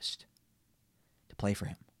harpist to play for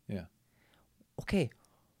him. Yeah. Okay,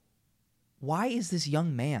 why is this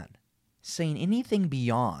young man saying anything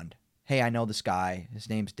beyond, hey, I know this guy, his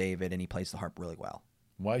name's David, and he plays the harp really well?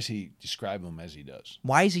 Why is he describing him as he does?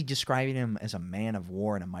 Why is he describing him as a man of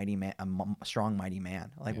war and a mighty man, a strong, mighty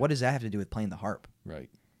man? Like, what does that have to do with playing the harp? Right.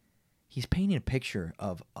 He's painting a picture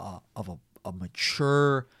of a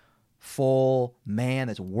mature, full man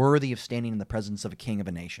that's worthy of standing in the presence of a king of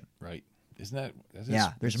a nation. Right. Isn't that?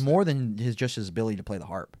 Yeah. There's more than just his ability to play the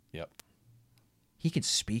harp. Yep. He can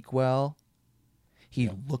speak well. He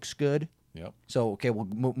looks good. Yep. So, okay,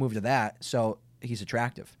 we'll move to that. So he's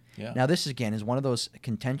attractive. Yeah. Now, this, again, is one of those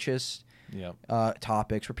contentious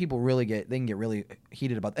topics where people they can get really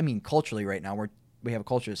heated about. I mean, culturally right now, we have a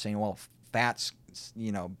culture that's saying, well, fats,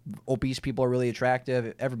 obese people are really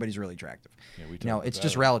attractive. Everybody's really attractive. Yeah, it's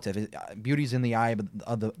just relative. Beauty's in the eye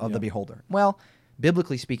of the beholder. Well,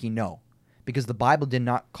 biblically speaking, no, because the Bible did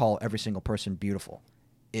not call every single person beautiful.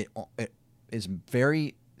 It is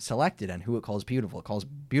very selected on who it calls beautiful. It calls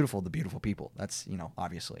beautiful the beautiful people. That's,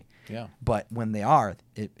 obviously. Yeah. But when they are,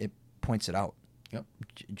 it points it out. Yep.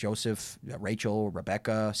 Joseph, Rachel,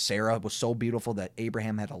 Rebecca, Sarah was so beautiful that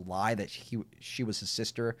Abraham had to lie that she was his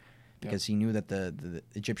sister because he knew that the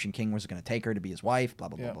Egyptian king was going to take her to be his wife, blah,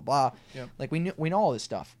 blah, blah, blah, blah. Yep. Like, we know all this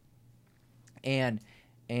stuff. And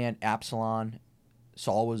Absalom,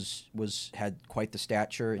 Saul had quite the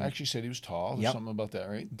stature. I actually said he was tall. There's something about that,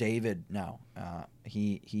 right? David, no.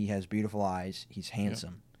 He has beautiful eyes. He's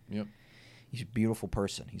handsome. Yep. He's a beautiful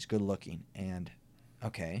person. He's good looking. And,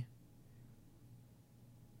 okay,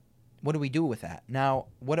 what do we do with that? Now,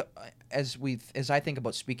 as I think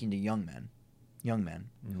about speaking to young men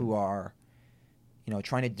who are,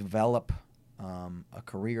 trying to develop a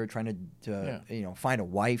career, trying to find a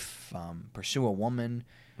wife, pursue a woman,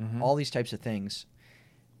 all these types of things.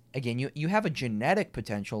 Again, you have a genetic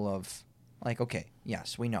potential of, like, okay,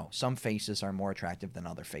 yes, we know some faces are more attractive than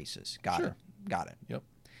other faces. Got it. Yep.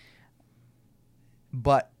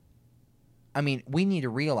 But I mean, we need to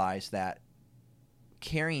realize that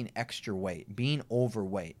carrying extra weight, being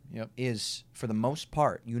overweight, is, for the most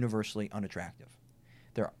part, universally unattractive.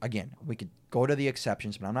 There, again, we could go to the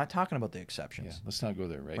exceptions, but I'm not talking about the exceptions. Yeah, let's not go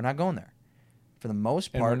there, right? We're not going there. For the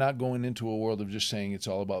most part, and we're not going into a world of just saying it's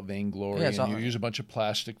all about vainglory and you use a bunch of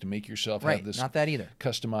plastic to make yourself have this not that either.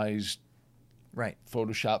 Customized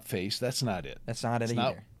Photoshop face. That's not it. That's not it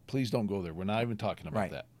either. Please don't go there. We're not even talking about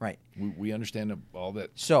that. Right. We understand all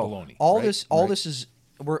that baloney. All this is,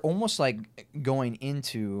 we're almost like going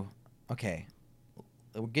into, okay,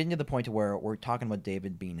 we're getting to the point to where we're talking about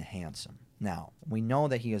David being handsome. Now, we know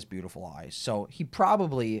that he has beautiful eyes, so he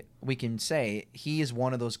probably, we can say, he is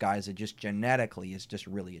one of those guys that just genetically is just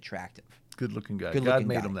really attractive. Good-looking guy. God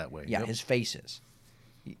made him that way. Yeah, his face is.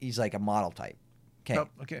 He's like a model type. Okay.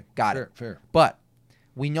 Okay. Got it. Fair. But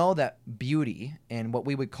we know that beauty and what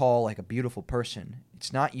we would call like a beautiful person,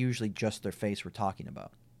 it's not usually just their face we're talking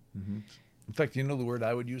about. Mm-hmm. In fact, you know the word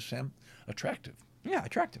I would use, Sam? Attractive. Yeah,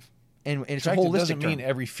 attractive. And it's attractive a holistic doesn't mean term.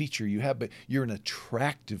 every feature you have, but you're an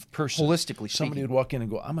attractive person. Holistically speaking. Somebody would walk in and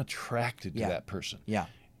go, I'm attracted to that person. Yeah.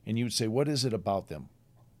 And you would say, what is it about them?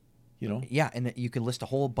 You know? Yeah, and you could list a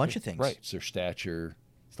whole bunch of things. Right. It's their stature.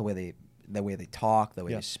 It's the way they talk, the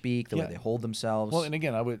way they speak, the way they hold themselves. Well, and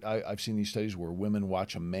again, I've seen these studies where women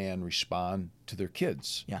watch a man respond to their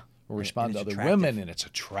kids. Yeah. Or respond to other attractive. women, and it's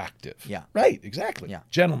attractive. Yeah. Right, exactly. Yeah.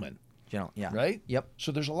 Gentlemen. Yeah. Right? Yep.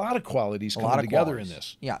 So there's a lot of qualities coming together in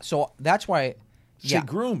this. Yeah. So that's why. Say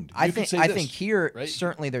groomed. I think here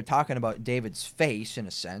certainly they're talking about David's face in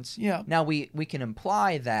a sense. Yeah. Now we can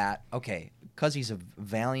imply that, okay, because he's a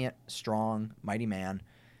valiant, strong, mighty man,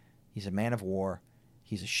 he's a man of war,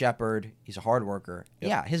 he's a shepherd, he's a hard worker. Yep.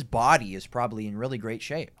 Yeah, his body is probably in really great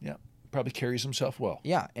shape. Yeah. Probably carries himself well.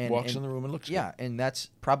 Yeah. Walks in the room and looks good. And that's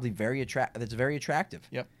probably very attractive.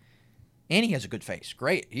 Yep. And he has a good face.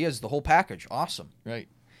 Great. He has the whole package. Awesome. Right.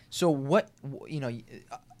 So what,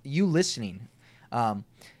 you listening,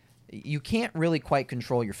 you can't really quite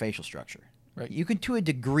control your facial structure. Right. You can to a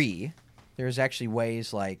degree. There's actually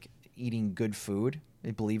ways like eating good food,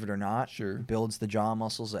 believe it or not. Sure. Builds the jaw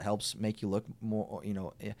muscles. That helps make you look more,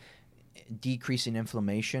 decreasing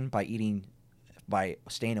inflammation by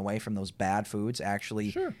staying away from those bad foods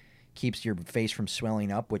actually keeps your face from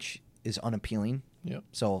swelling up, which is unappealing. Yep.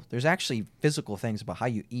 So there's actually physical things about how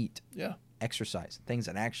you eat, exercise, things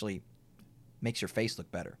that actually makes your face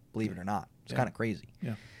look better, believe it or not. It's kind of crazy.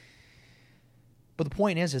 Yeah. But the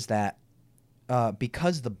point is that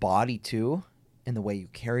because the body too, and the way you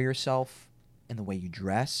carry yourself, and the way you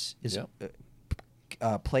dress is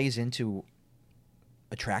plays into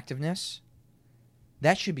attractiveness,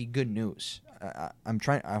 that should be good news. I'm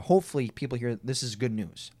trying. Hopefully, people hear this is good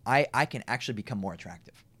news. I can actually become more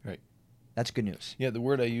attractive. Right. That's good news. Yeah, the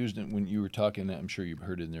word I used when you were talking, I'm sure you've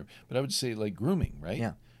heard it in there, but I would say like grooming, right?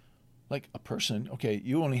 Yeah. Like a person, okay,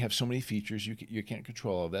 you only have so many features. You can't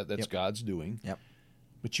control all that. That's God's doing. Yep.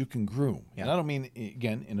 But you can groom. Yep. And I don't mean,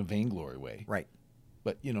 again, in a vainglory way. Right.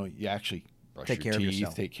 But, you actually brush take your care teeth, of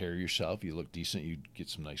yourself. take care of yourself. You look decent. You get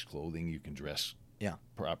some nice clothing. You can dress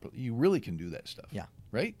properly. You really can do that stuff. Yeah.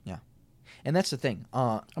 Right? Yeah. And that's the thing.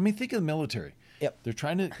 I mean, think of the military. Yep. They're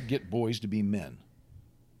trying to get boys to be men.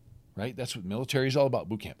 Right? That's what military is all about,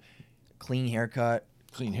 boot camp. Clean haircut,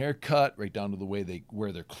 right down to the way they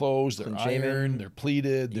wear their clothes. They're Clean-shaven. ironed, they're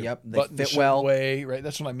pleated, they're they buttoned fit a certain well. way, right?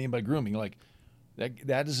 That's what I mean by grooming. Like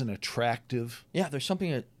that is an attractive. Yeah, there's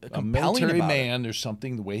something A compelling military about man. There's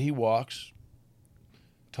something the way he walks,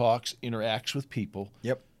 talks, interacts with people.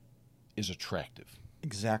 Yep. Is attractive.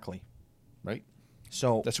 Exactly. Right.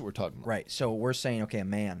 So that's what we're talking about. Right. So we're saying, okay, a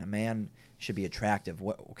man should be attractive.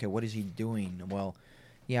 What is he doing? Well,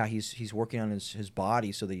 yeah, he's working on his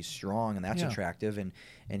body so that he's strong, and that's attractive, and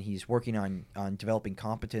he's working on developing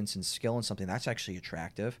competence and skill in something that's actually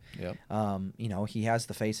attractive. Yep. He has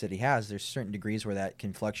the face that he has. There's certain degrees where that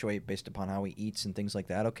can fluctuate based upon how he eats and things like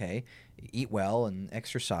that. Okay, eat well and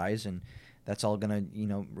exercise, and that's all gonna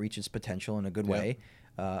reach its potential in a good way.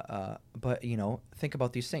 But think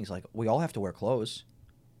about these things. Like, we all have to wear clothes.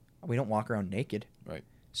 We don't walk around naked. Right.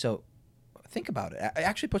 So think about it. I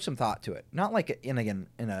actually put some thought to it. Not like in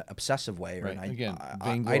an obsessive way or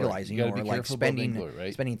idolizing or like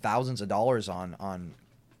spending thousands of dollars on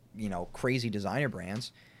crazy designer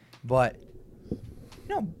brands. But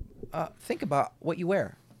think about what you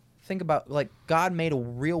wear. Think about, like, God made a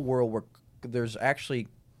real world where there's actually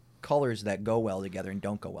colors that go well together and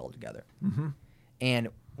don't go well together. Mm-hmm. And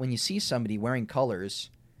when you see somebody wearing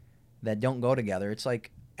colors that don't go together, it's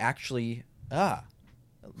like actually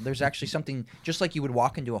there's actually something, just like you would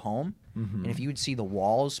walk into a home, and if you would see the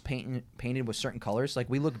walls painted with certain colors, like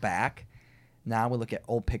we look back Now we look at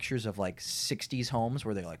old pictures of like 60s homes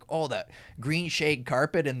where they're like, oh, that green shade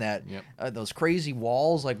carpet and that those crazy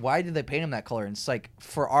walls. Like, why did they paint them that color? And it's like,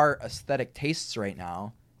 for our aesthetic tastes right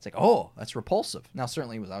now, it's like, oh, that's repulsive. Now,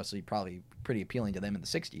 certainly it was obviously probably pretty appealing to them in the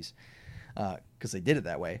 60s because they did it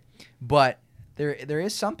that way. But there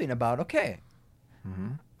is something about, okay,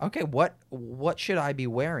 what should I be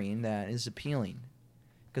wearing that is appealing?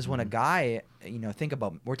 Because when a guy, think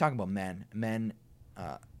about, we're talking about men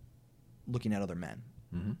looking at other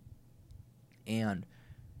men. And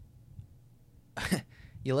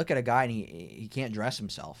you look at a guy and he can't dress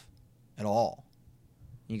himself at all.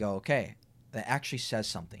 You go, okay, that actually says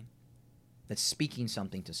something. That's speaking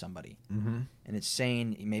something to somebody. And it's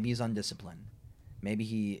saying maybe he's undisciplined.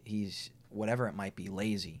 Maybe he's whatever it might be,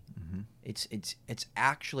 lazy. It's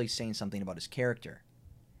actually saying something about his character.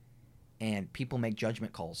 And people make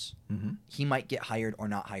judgment calls. He might get hired or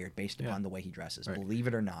not hired based upon the way he dresses, believe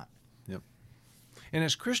it or not. Yep. And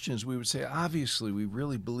as Christians, we would say, obviously, we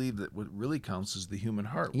really believe that what really counts is the human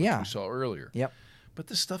heart, which we saw earlier. Yep. But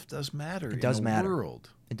this stuff does matter in the world.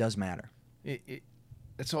 It does matter.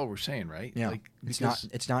 That's all we're saying, right? Yeah. It's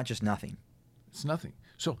not just nothing. It's nothing.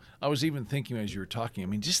 So I was even thinking as you were talking, I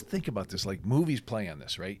mean, just think about this, like movies play on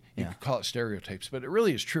this, right? You could call it stereotypes, but it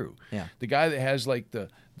really is true. Yeah. The guy that has like the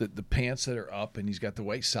pants that are up and he's got the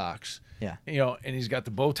white socks, and he's got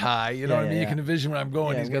the bow tie, you know what I mean? You can envision where I'm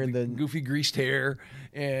going. He's got the goofy greased hair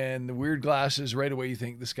and the weird glasses. Right away you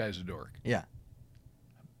think this guy's a dork. Yeah.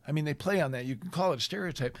 I mean, they play on that. You can call it a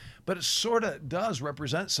stereotype, but it sort of does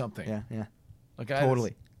represent something. Yeah. Like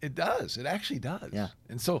totally. It does. It actually does. Yeah.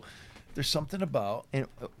 And so there's something about, and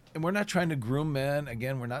we're not trying to groom men.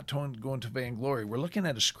 Again, we're not going to vainglory. We're looking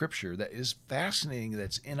at a scripture that is fascinating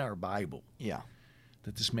that's in our Bible. Yeah.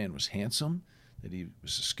 That this man was handsome, that he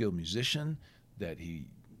was a skilled musician, that he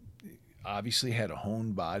obviously had a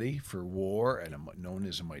honed body for war and known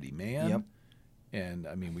as a mighty man. Yep. And,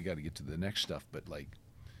 I mean, we got to get to the next stuff, but like.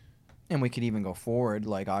 And we could even go forward.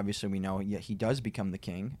 Like, obviously, we know he does become the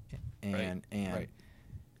king. And right.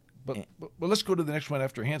 But let's go to the next one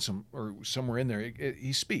after handsome, or somewhere in there.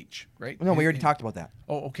 He's speech, right? No, we already talked about that.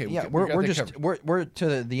 Oh, okay. Yeah, we're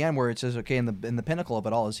to the end where it says, okay, in the pinnacle of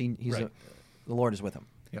it all is the Lord is with him.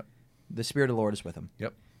 Yep. The Spirit of the Lord is with him.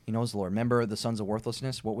 Yep. He knows the Lord. Remember the sons of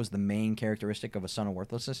worthlessness? What was the main characteristic of a son of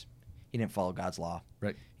worthlessness? He didn't follow God's law.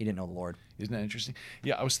 Right. He didn't know the Lord. Isn't that interesting?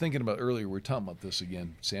 Yeah, I was thinking about earlier. We were talking about this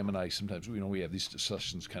again. Sam and I sometimes we have these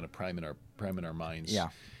discussions kind of priming our minds. Yeah.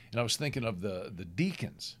 And I was thinking of the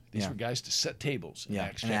deacons. These were guys to set tables in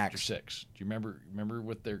Acts chapter 6. Do you remember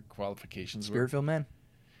what their qualifications were? Spirit-filled men.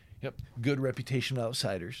 Yep. Good reputation with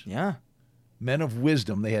outsiders. Yeah. Men of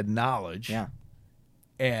wisdom. They had knowledge. Yeah.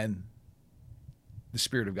 And the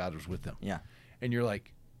Spirit of God was with them. Yeah. And you're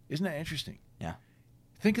like, isn't that interesting? Yeah.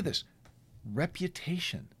 Think of this.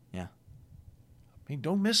 Reputation. Yeah. I mean,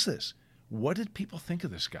 don't miss this. What did people think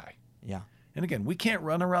of this guy? Yeah. And again, we can't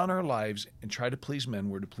run around our lives and try to please men.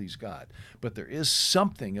 We're to please God. But there is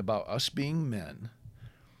something about us being men,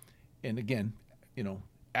 and again,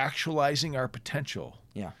 actualizing our potential.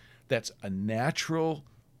 Yeah. That's a natural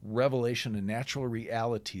revelation, a natural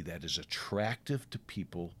reality that is attractive to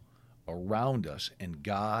people around us, and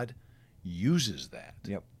God uses that.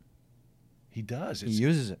 Yep. He does. He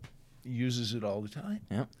uses it. He uses it all the time.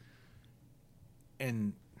 Yep.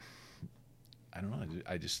 And I don't know.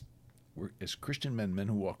 We're, as Christian men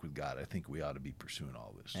who walk with God, I think we ought to be pursuing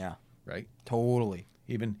all this. Yeah. Right? Totally.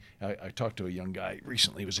 Even, I talked to a young guy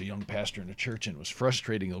recently. He was a young pastor in a church, and it was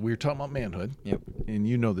frustrating. We were talking about manhood. Yep. And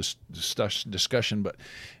you know this discussion, but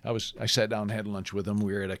I sat down and had lunch with him.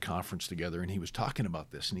 We were at a conference together, and he was talking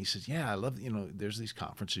about this. And he said, yeah, I love, there's these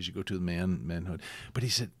conferences. You go to the manhood. But he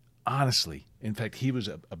said, honestly, in fact, he was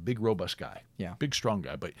a big, robust guy. Yeah. Big, strong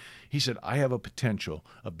guy. But he said, I have a potential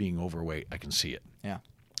of being overweight. I can see it. Yeah.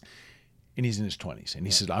 And he's in his 20s. And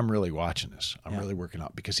he said, I'm really watching this. I'm really working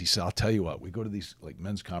out. Because he said, I'll tell you what, we go to these like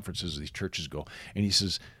men's conferences, these churches go. And he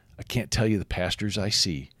says, I can't tell you the pastors I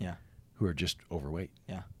see who are just overweight.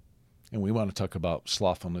 Yeah. And we want to talk about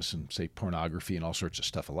slothfulness and, say, pornography and all sorts of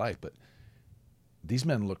stuff of life. But these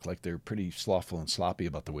men look like they're pretty slothful and sloppy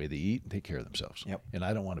about the way they eat and take care of themselves. Yep. And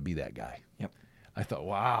I don't want to be that guy. Yep. I thought,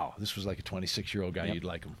 wow, this was like a 26-year-old guy. You'd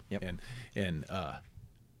like him. Yep. And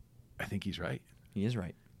I think he's right. He is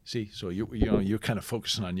right. See, so you're kind of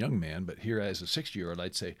focusing on young man, but here as a 60-year-old,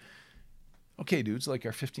 I'd say, okay, dudes, like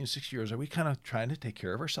our 15, 60-year-olds, are we kind of trying to take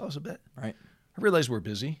care of ourselves a bit? Right. I realize we're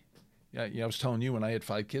busy. Yeah, I was telling you when I had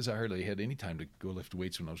 5 kids, I hardly had any time to go lift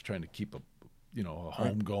weights when I was trying to keep a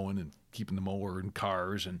home going and keeping the mower and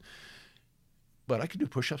cars but I could do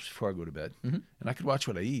push-ups before I go to bed, and I could watch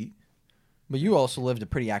what I eat. But you also lived a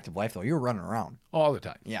pretty active life, though. You were running around. all the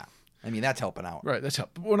time. Yeah. I mean, that's helping out. Right, that's how.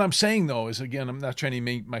 What I'm saying though is, again, I'm not trying to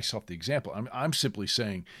make myself the example. I'm simply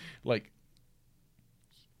saying, like,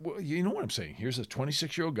 well, you know what I'm saying. Here's a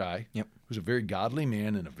 26-year-old guy Yep. who's a very godly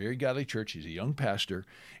man in a very godly church. He's a young pastor,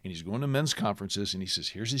 and he's going to men's conferences, and he says,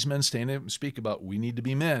 "Here's these men standing up and speak about we need to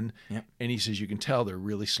be men." Yep. And he says, you can tell they're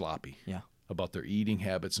really sloppy. Yeah. About their eating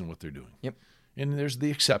habits and what they're doing. Yep. And there's the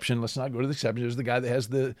exception. Let's not go to the exception. There's the guy that has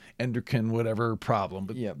the endocrine whatever problem.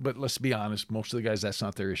 But Yep. but let's be honest, most of the guys, that's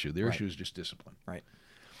not their issue. Their Right. issue is just discipline. Right.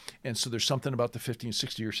 And so there's something about the 15,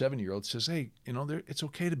 60, or 70-year-old that says, hey, it's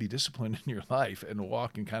okay to be disciplined in your life and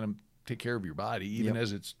walk and kind of take care of your body, even Yep.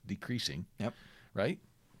 as it's decreasing. Yep. Right?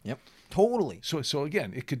 Yep. Totally. So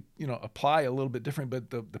again, it could, apply a little bit different, but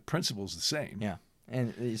the principle is the same. Yeah.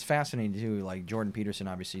 And it's fascinating, too. Like, Jordan Peterson,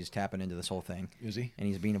 obviously, is tapping into this whole thing. Is he? And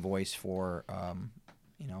he's being a voice for,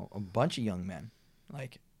 a bunch of young men.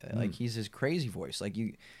 Like he's this crazy voice. Like,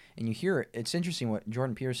 you hear it. It's interesting what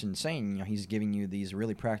Jordan Peterson's saying. He's giving you these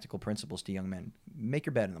really practical principles to young men. Make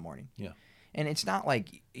your bed in the morning. Yeah. And it's not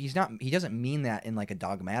like he doesn't mean that in like a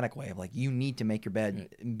dogmatic way of like you need to make your bed.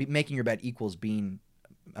 Right. Making your bed equals being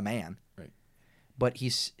a man. Right. But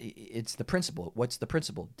it's the principle. What's the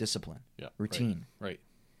principle? Discipline. Yeah. Routine. Right.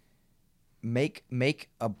 Make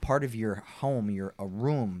a part of your home, a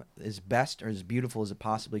room, as best or as beautiful as it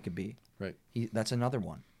possibly could be. Right. That's another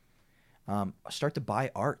one. Start to buy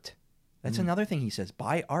art. That's another thing he says.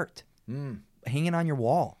 Buy art. Hang it on your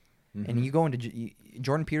wall. And you go into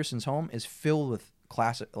Jordan Peterson's home is filled with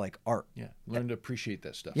classic like art. Yeah. Learn to appreciate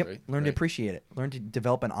that stuff, Yep. right? Learn to Right. appreciate it. Learn to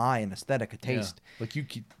develop an eye, an aesthetic, a taste. Yeah. Like you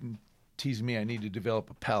keep teasing me, I need to develop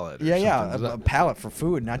a palate. Or Yeah, something. a palate for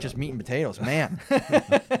food, not just meat and potatoes, man.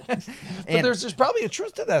 But there's probably a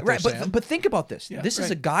truth to that, right, though, Sam. but think about this. Yeah, This is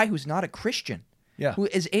right. a guy who's not a Christian. Yeah. Who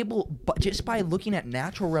is able, but just by looking at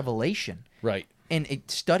natural revelation Right. and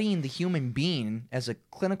studying the human being as a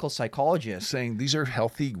clinical psychologist, Saying these are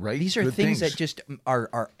healthy, right? these are good things that just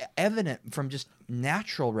are evident from just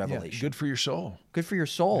natural yeah, revelation. good for your soul. Good for your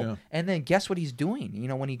soul. Yeah. And then guess what he's doing?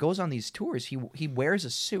 When he goes on these tours, he wears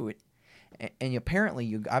a suit, and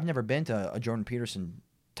apparently I've never been to a Jordan Peterson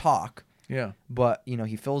talk, Yeah. but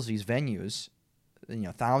he fills these venues,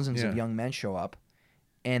 thousands of Yeah. young men show up,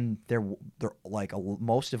 and they're like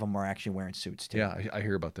most of them are actually wearing suits too. Yeah, I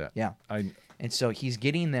hear about that. Yeah. I And so he's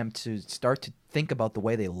getting them to start to think about the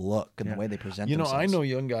way they look and yeah. the way they present I themselves. know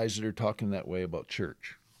young guys that are talking that way about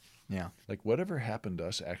church. Yeah. Like whatever happened to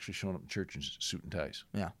us actually showing up in church in suit and ties.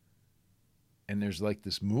 Yeah. And there's like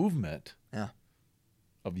this movement Yeah.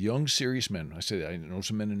 of young, serious men. I know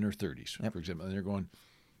some men in their 30s, Yep. for example, and they're going,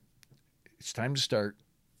 it's time to start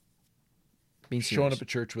Being showing serious. up at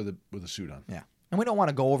church with a suit on. Yeah. And we don't want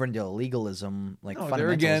to go over into legalism, like No, fundamentalism. there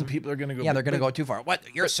again, people are going to go. Yeah, they're going to but- go too far. What?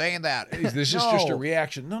 You're saying that? This is just a No.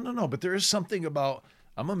 reaction. No. But there is something about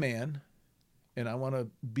I'm a man, and I want to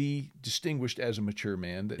be distinguished as a mature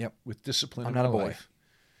man that Yep. with discipline I'm in not my a boy. life.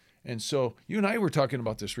 And so you and I were talking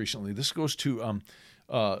about this recently. This goes to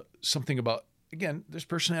something about, again, there's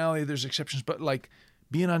personality, there's exceptions, but like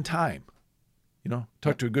being on time.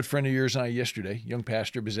 Talked to a good friend of yours and I yesterday, young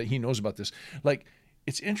pastor, because he knows about this. Like,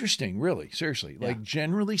 it's interesting, really, seriously. Yeah. Like,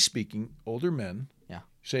 generally speaking, older men Yeah.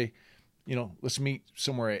 say, let's meet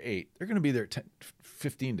somewhere at 8. They're going to be there at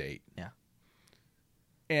 15 to 8. Yeah.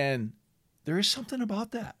 And there is something about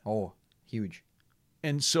that. Oh, huge.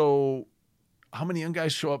 And so how many young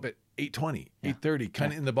guys show up at 8:20, Yeah. 8:30,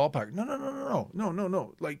 kind of in the ballpark?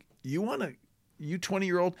 No. Like you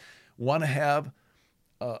 20-year-old want to have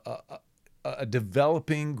a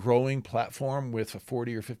developing, growing platform with a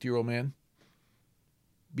 40 or 50-year-old man.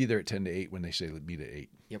 Be there at 10 to 8 when they say meet at 8.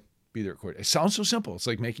 Yep. Be there at quarter. It sounds so simple. It's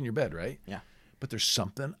like making your bed, right? Yeah. But there's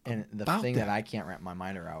something And the about thing that I can't wrap my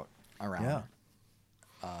mind around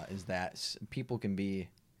is that people can be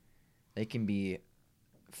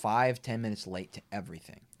 5-10 minutes late to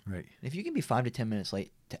everything. Right. And if you can be 5 to 10 minutes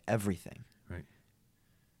late to everything, Right.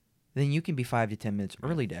 then you can be 5 to 10 minutes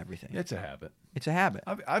early to everything. It's a habit. It's a habit.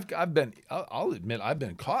 I'll admit I've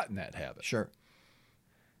been caught in that habit. Sure.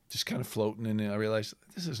 Just kind of floating, and then I realized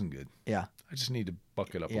this isn't good. Yeah. I just need to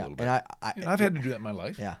buck it up a Yeah. little bit. And I've had to do that in my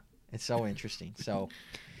life. Yeah. It's so interesting. So,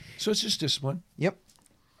 So it's just discipline. yep.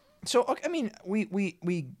 So, okay, I mean,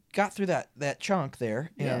 we got through that chunk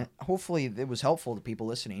there, and Yeah. hopefully it was helpful to people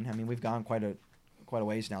listening. I mean, we've gone quite a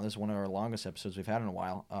ways now. This is one of our longest episodes we've had in a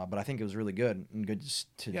while, but I think it was really good and good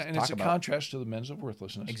to Yeah, and talk it's a about. contrast to the men's of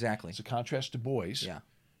worthlessness. Exactly. It's a contrast to boys. Yeah.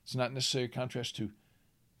 It's not necessarily a contrast to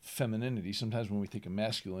femininity. Sometimes when we think of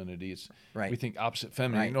masculinity, Right. we think opposite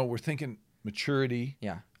feminine. Right. No, we're thinking maturity.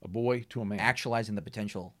 Yeah. A boy to a man. Actualizing the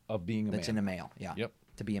potential of being a that's man. in a male. Yeah. Yep.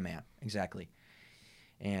 to be a man. Exactly.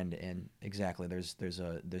 And exactly, there's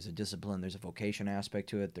a discipline, there's a vocation aspect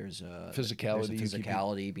to it. There's a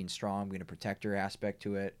physicality, being strong, being a protector aspect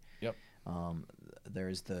to it. Yep.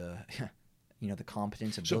 There's the the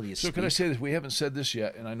competence, ability to So speak. can I say this? We haven't said this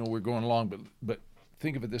yet, and I know we're going along, but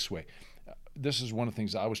think of it this way. This is one of the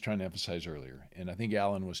things I was trying to emphasize earlier, and I think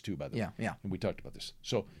Alan was too, by the way. Yeah. And we talked about this.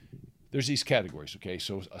 So there's these categories, okay?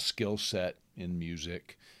 So a skill set in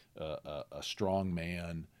music, a strong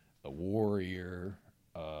man, a warrior.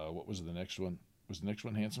 What was the next one? Was the next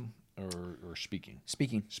one handsome or speaking?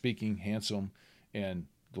 Speaking, handsome, and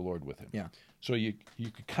the Lord with him. Yeah. So you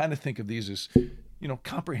could kind of think of these as,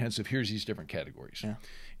 comprehensive. Here's these different categories. Yeah.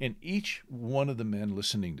 And each one of the men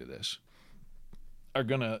listening to this are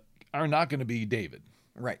not gonna be David.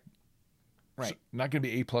 Right. So not gonna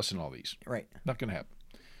be A+ in all these. Right. Not gonna happen.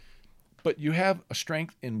 But you have a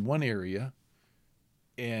strength in one area,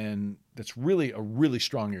 and that's really a really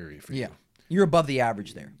strong area for you. Yeah. You're above the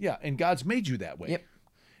average there. Yeah, and God's made you that way. Yep.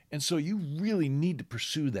 And so you really need to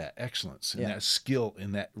pursue that excellence and that skill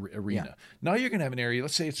in that arena. Yeah. Now you're going to have an area,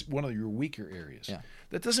 let's say it's one of your weaker areas. Yeah.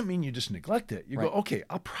 That doesn't mean you just neglect it. You Right. go, okay,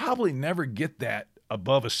 I'll probably never get that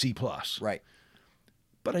above a C+. Right.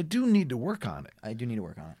 But I do need to work on it. I do need to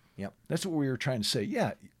work on it. Yep. That's what we were trying to say.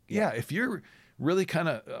 Yeah. If you're really kind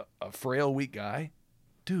of a frail, weak guy,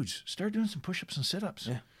 dudes, start doing some push-ups and sit-ups.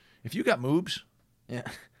 Yeah. If you got moobs, Yeah.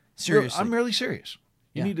 Seriously. I'm really serious.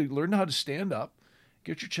 You Yeah. need to learn how to stand up,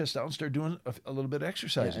 get your chest out, and start doing a little bit of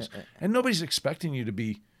exercises. Yeah. And nobody's expecting you to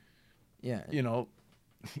be, Yeah.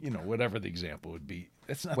 Whatever the example would be.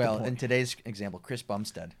 That's not the Well, point. in today's example, Chris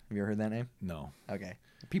Bumstead. Have you ever heard that name? No. Okay.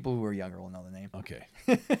 People who are younger will know the name. Okay.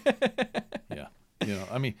 Yeah.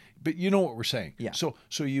 But you know what we're saying. Yeah. So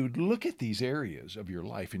you look at these areas of your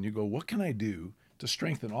life and you go, what can I do to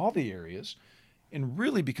strengthen all the areas and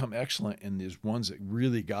really become excellent in these ones that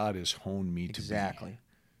really God has honed me to be? Exactly.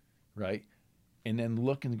 Right? And then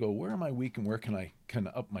look and go, where am I weak and where can I kind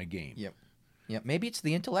of up my game? Yep. Maybe it's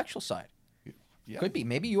the intellectual side. Yeah. Could be.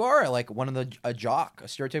 Maybe you are like a jock, a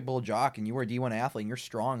stereotypical jock, and you were a D1 athlete, and you're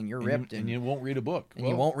strong, and you're ripped, and you won't read a book.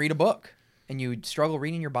 you won't read a book, and you struggle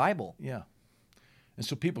reading your Bible. Yeah. And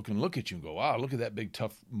so people can look at you and go, wow, look at that big,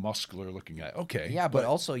 tough, muscular-looking guy. Okay. Yeah, but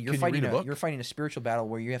also you're can you read a book? you're fighting a spiritual battle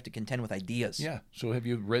where you have to contend with ideas. Yeah. So have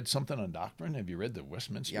you read something on doctrine? Have you read the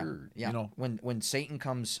Westminster? Yeah. When Satan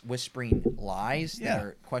comes whispering lies that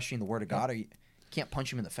are questioning the Word of God, you can't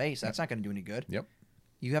punch him in the face. That's not going to do any good. Yep.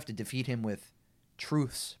 You have to defeat him with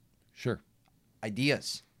truths, Sure.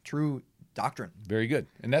 ideas, true doctrine. Very good.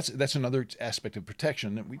 And that's another aspect of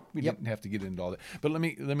protection that we didn't have to get into all that. But let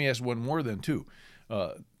me ask one more then too.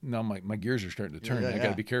 Now my gears are starting to turn. I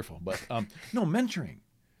got to be careful. But no, mentoring.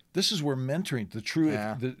 This is where mentoring, the true,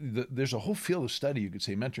 there's a whole field of study, you could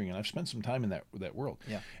say, mentoring, and I've spent some time in that world.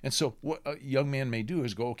 Yeah. And so what a young man may do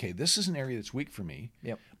is go, okay, this is an area that's weak for me.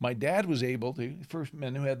 Yep. My dad was able to, for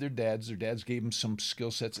men who had their dads gave them some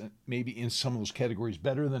skill sets, and maybe in some of those categories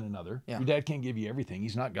better than another. Yeah. Your dad can't give you everything.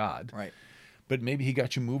 He's not God. Right. But maybe he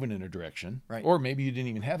got you moving in a direction. Right. Or maybe you didn't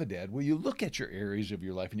even have a dad. Well, you look at your areas of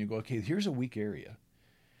your life and you go, okay, here's a weak area.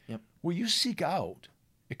 Yep. Well, you seek out.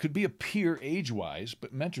 It could be a peer age-wise,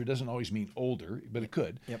 but mentor doesn't always mean older, but it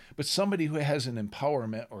could. Yep. But somebody who has an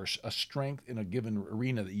empowerment or a strength in a given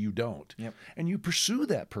arena that you don't. Yep. And you pursue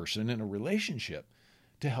that person in a relationship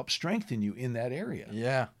to help strengthen you in that area.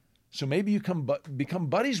 Yeah. So maybe you become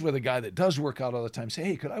buddies with a guy that does work out all the time. Say,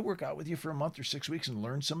 hey, could I work out with you for a month or 6 weeks and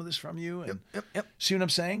learn some of this from you? And Yep. see what I'm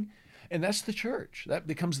saying? And that's the church. That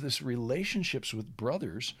becomes this relationships with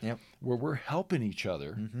brothers where we're helping each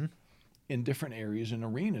other in different areas and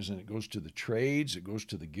arenas. And it goes to the trades. It goes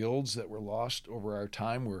to the guilds that were lost over our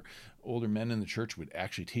time, where older men in the church would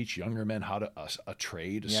actually teach younger men how to a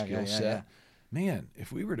trade, a skill set. Yeah. Man,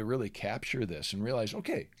 if we were to really capture this and realize,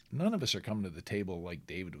 okay, none of us are coming to the table like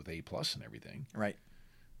David with A+ and everything. Right.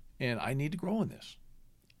 And I need to grow in this.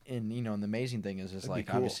 And and the amazing thing is That'd be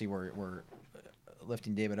cool. obviously we're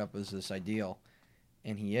lifting David up as this ideal,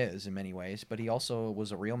 and he is in many ways, but he also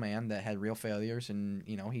was a real man that had real failures, and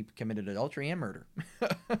he committed adultery and murder.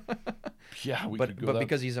 Yeah, but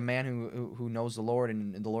because he's a man who knows the Lord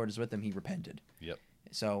and the Lord is with him, he repented. Yep.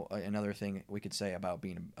 So another thing we could say about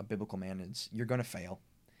being a biblical man is you're going to fail,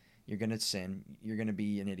 you're going to sin, you're going to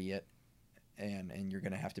be an idiot, and you're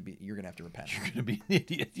going to have to repent. You're going to be an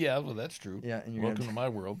idiot. Yeah, well, that's true. Yeah, and welcome to my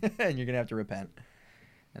world. And you're going to have to repent,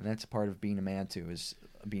 and that's part of being a man too, is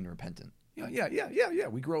being repentant. Yeah.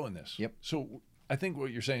 We grow in this. Yep. So I think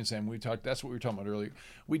what you're saying, Sam, that's what we were talking about earlier.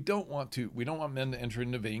 We don't want men to enter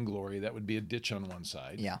into vainglory. That would be a ditch on one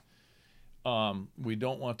side. Yeah. We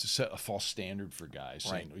don't want to set a false standard for guys.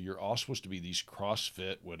 Right. Saying, you're all supposed to be these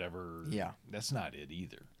CrossFit, whatever. Yeah. That's not it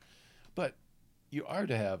either. But you are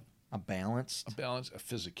to have A balance, a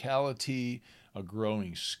physicality, a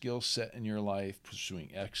growing skill set in your life,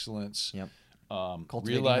 pursuing excellence. Yep. Cultivating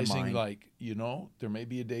the Realizing, mind. like, there may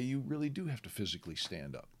be a day you really do have to physically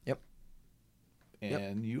stand up. Yep.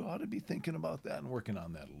 And you ought to be thinking about that and working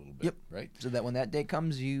on that a little bit, Yep. right? So that when that day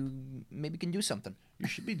comes, you maybe can do something. You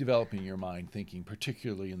should be developing your mind thinking,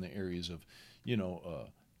 particularly in the areas of,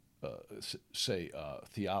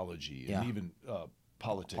 theology Yeah. and even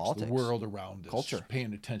politics, Politics. the world around us, Culture.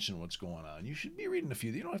 paying attention to what's going on. You should be reading a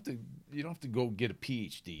few. You don't have to go get a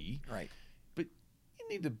PhD, Right. but you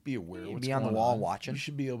need to be aware of You what's be on going the wall on. watching. You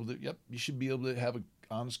should be able to. Yep. You should be able to have an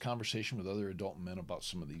honest conversation with other adult men about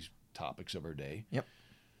some of these topics of our day. Yep.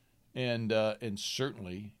 And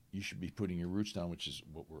certainly you should be putting your roots down, which is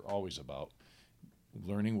what we're always about.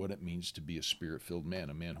 Learning what it means to be a spirit-filled man,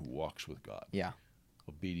 a man who walks with God. Yeah.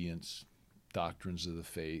 Obedience, doctrines of the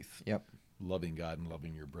faith. Yep. Loving God and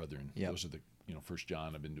loving your brethren. Yep. Those are the 1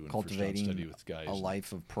 John. I've been doing Cultivating 1 John study with guys. a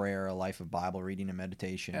life of prayer, a life of Bible reading and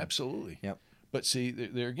meditation. Absolutely. Yep. But see,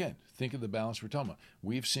 there again, think of the balance we're talking about.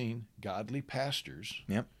 We've seen godly pastors.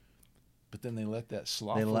 Yep. But then they let that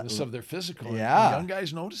slothfulness of their physical. Yeah. And young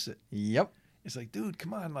guys notice it. Yep. It's like, dude,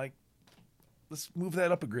 come on, let's move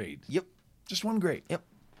that up a grade. Yep. Just one grade. Yep.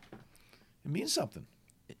 It means something.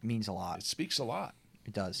 It means a lot. It speaks a lot.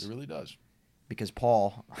 It does. It really does. Because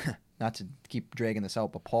Paul, not to keep dragging this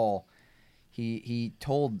out, but Paul, he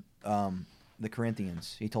told the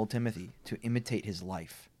Corinthians, he told Timothy to imitate his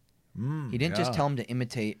life. He didn't just tell him to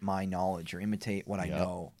imitate my knowledge or imitate what I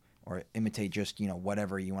know or imitate just,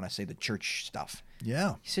 whatever you want to say, the church stuff.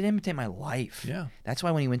 Yeah. He said, imitate my life. Yeah. That's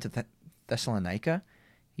why when he went to Thessalonica,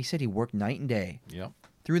 he said he worked night and day Yep.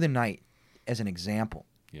 through the night as an example.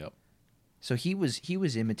 Yep. So he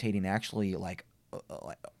was imitating actually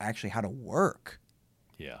actually how to work,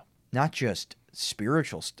 Yeah. not just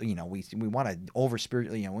spiritual. We want to over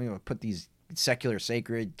spiritual. We want to put these secular,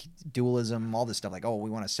 sacred, dualism, all this stuff. Like, we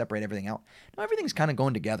want to separate everything out. No, everything's kind of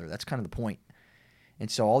going together. That's kind of the point. And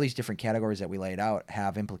so all these different categories that we laid out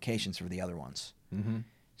have implications for the other ones. Mm-hmm.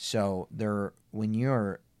 So when you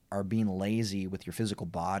are being lazy with your physical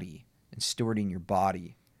body and stewarding your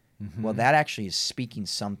body, well, that actually is speaking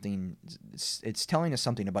something. It's telling us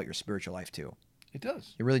something about your spiritual life too. It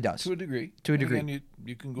does. It really does. To a degree. To a degree. Again,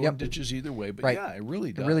 you can go Yep. in ditches either way, but Right. yeah, it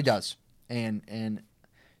really does. It really does. And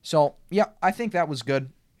so yeah, I think that was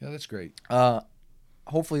good. Yeah, that's great.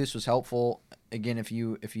 Hopefully this was helpful. Again, if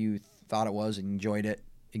you thought it was and enjoyed it,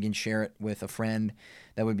 again, share it with a friend.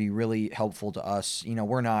 That would be really helpful to us.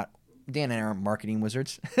 We're not Dan and I aren't marketing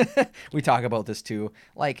wizards. We talk about this too.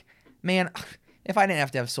 Like, man, if I didn't have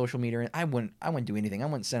to have social media, I wouldn't do anything. I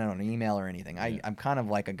wouldn't send out an email or anything. I'm kind of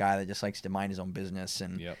like a guy that just likes to mind his own business.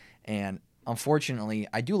 And unfortunately,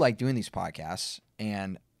 I do like doing these podcasts,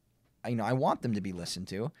 and I want them to be listened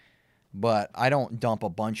to, but I don't dump a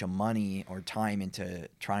bunch of money or time into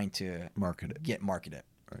trying to Market it. market it.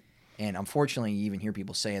 Right. And unfortunately, you even hear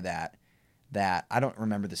people say that I don't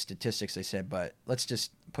remember the statistics they said, but let's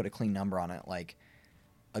just put a clean number on it. Like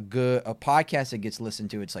a podcast that gets listened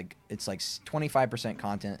to, it's like 25%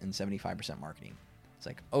 content and 75% marketing. It's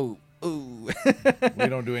like, We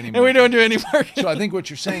don't do any and we don't do any marketing. So I think what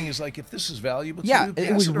you're saying is, like, if this is valuable to Yeah, you, it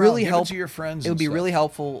pass would it really around. help. Give it to your friends. It would and be stuff. really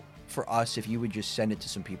helpful for us if you would just send it to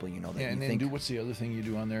some people that Yeah, you and then think. what's the other thing you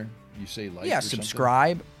do on there? You say like. Yeah, or something?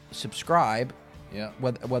 subscribe. Yeah.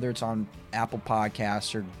 Whether it's on Apple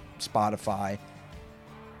Podcasts or Spotify,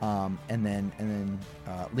 and then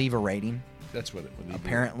leave a rating. That's what it would be.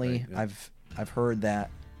 Apparently, Right, yeah. I've heard that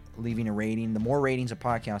leaving a rating, the more ratings a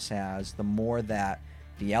podcast has, the more that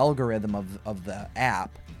the algorithm of the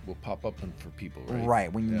app, will pop up for people, right?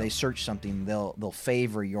 right, when Yeah. they search something, they'll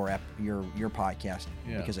favor your podcast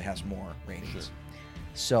Yeah. because it has more ratings. Sure.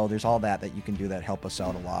 So there's all that you can do that help us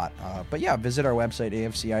out a lot. But yeah, visit our website,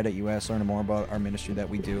 afci.us, learn more about our ministry that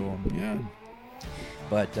we do. Yeah.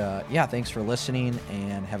 But yeah, thanks for listening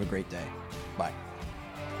and have a great day. Bye.